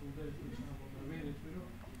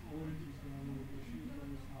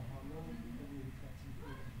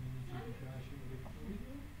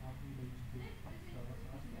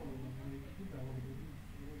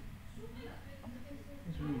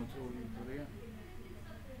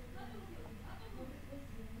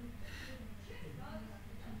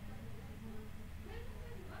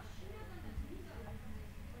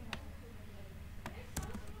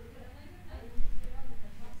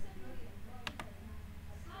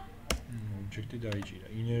 Object-ი დაიჭირა.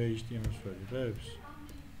 Inner HTML-ს ვერიდებს.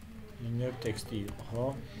 Inner text-ი იყო, ხო?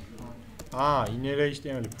 Inner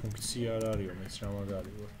HTML ფუნქცია არ არისო, მეც რა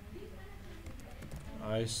მაგარი ვარ.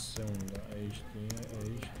 აი ესე უნდა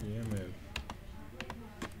HTML.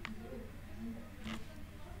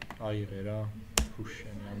 აიღე რა,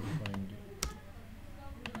 push-ენი undefined.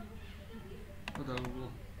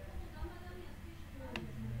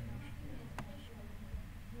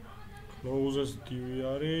 Closest div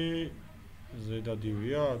არის ზედა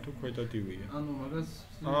divია თუ ქვედა divია? ანუ მაგას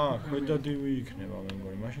ქვედა div-ი იქნება მე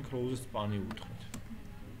მგონი, მაშინ closest span-ი უთხრეთ.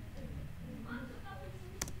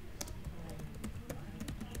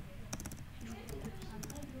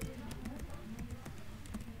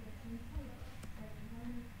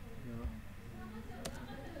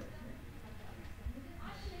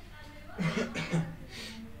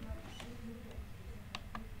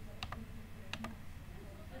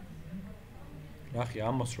 ნახე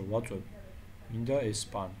ამას რო ვაწვევ მინდა ეს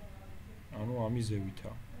span ანუ ამის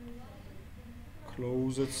ზევითა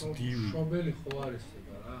closest div შობელი ხო არის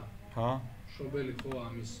ება რა ჰა შობელი ხო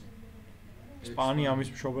ამის span-ი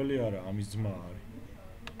ამის მშობელი არა ამის ძმა არის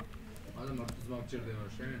არა მარტო ძმა გჭირდება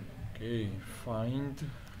შენ კი find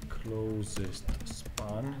closest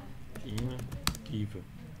span in div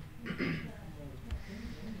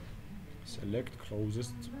select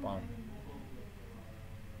closest span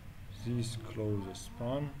this closest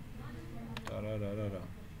span tararara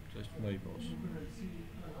just labels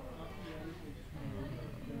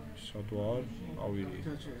software ავირი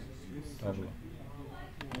დაბლა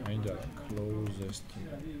აინდა closest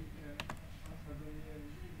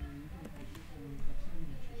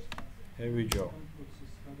here we go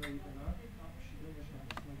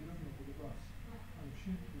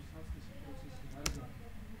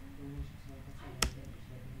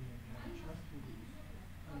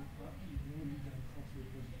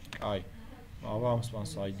აი, აბა ამ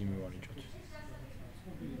სპანს ID მივანიჭოთ.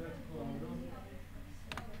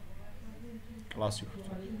 კლასი ხო?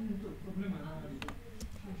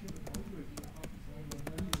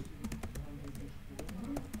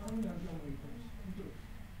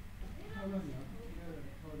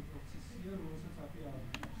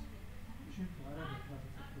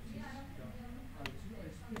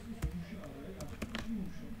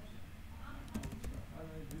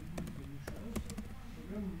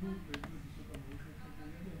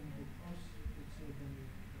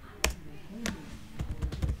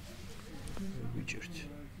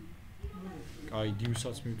 აი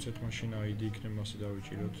divs-აც მივცეთ მაშინ ID იქნება მასე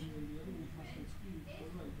დავიჭიროთ.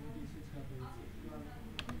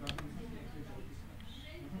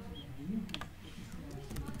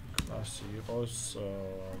 კლასი იყოს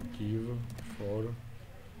div for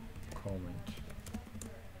comment.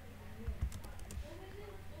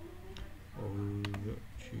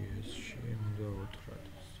 GS-ში უნდა ვუთხრათ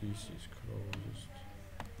this is closest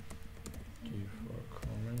div for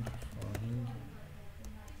comment find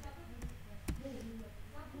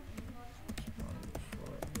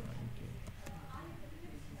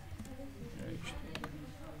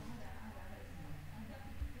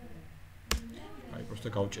და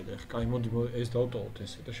გავჭედე. კაი, მოდი ეს დავტოვოთ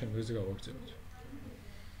ესე და შემდეგ ეს გავაგრძელოთ.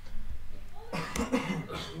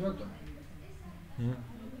 რატო?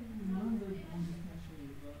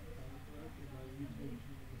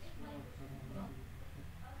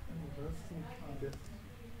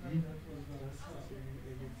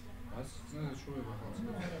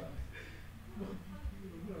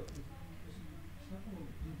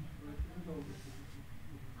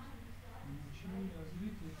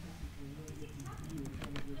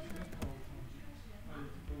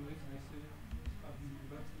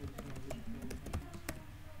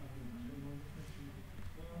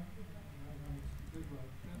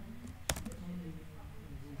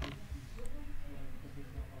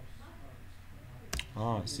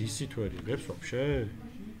 Zisi თუ არ იღებს ვაფშე?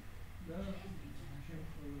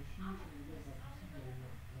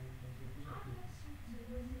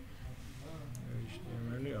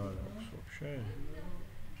 HTML-ი არ აქვს ვაფშე?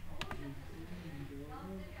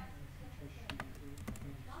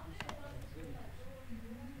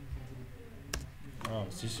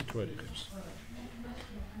 Zisi თუ არ იღებს.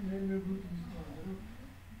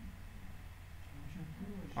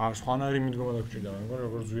 სხვანაირი მიდგომა დაგჭირდა, მაგრამ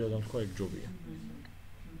როგორც ზვიად ამთქვა ეგ ჯობია.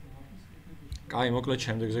 კაი, მოკლედ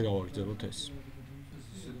შემდეგზე გავაგრძელოთ ეს.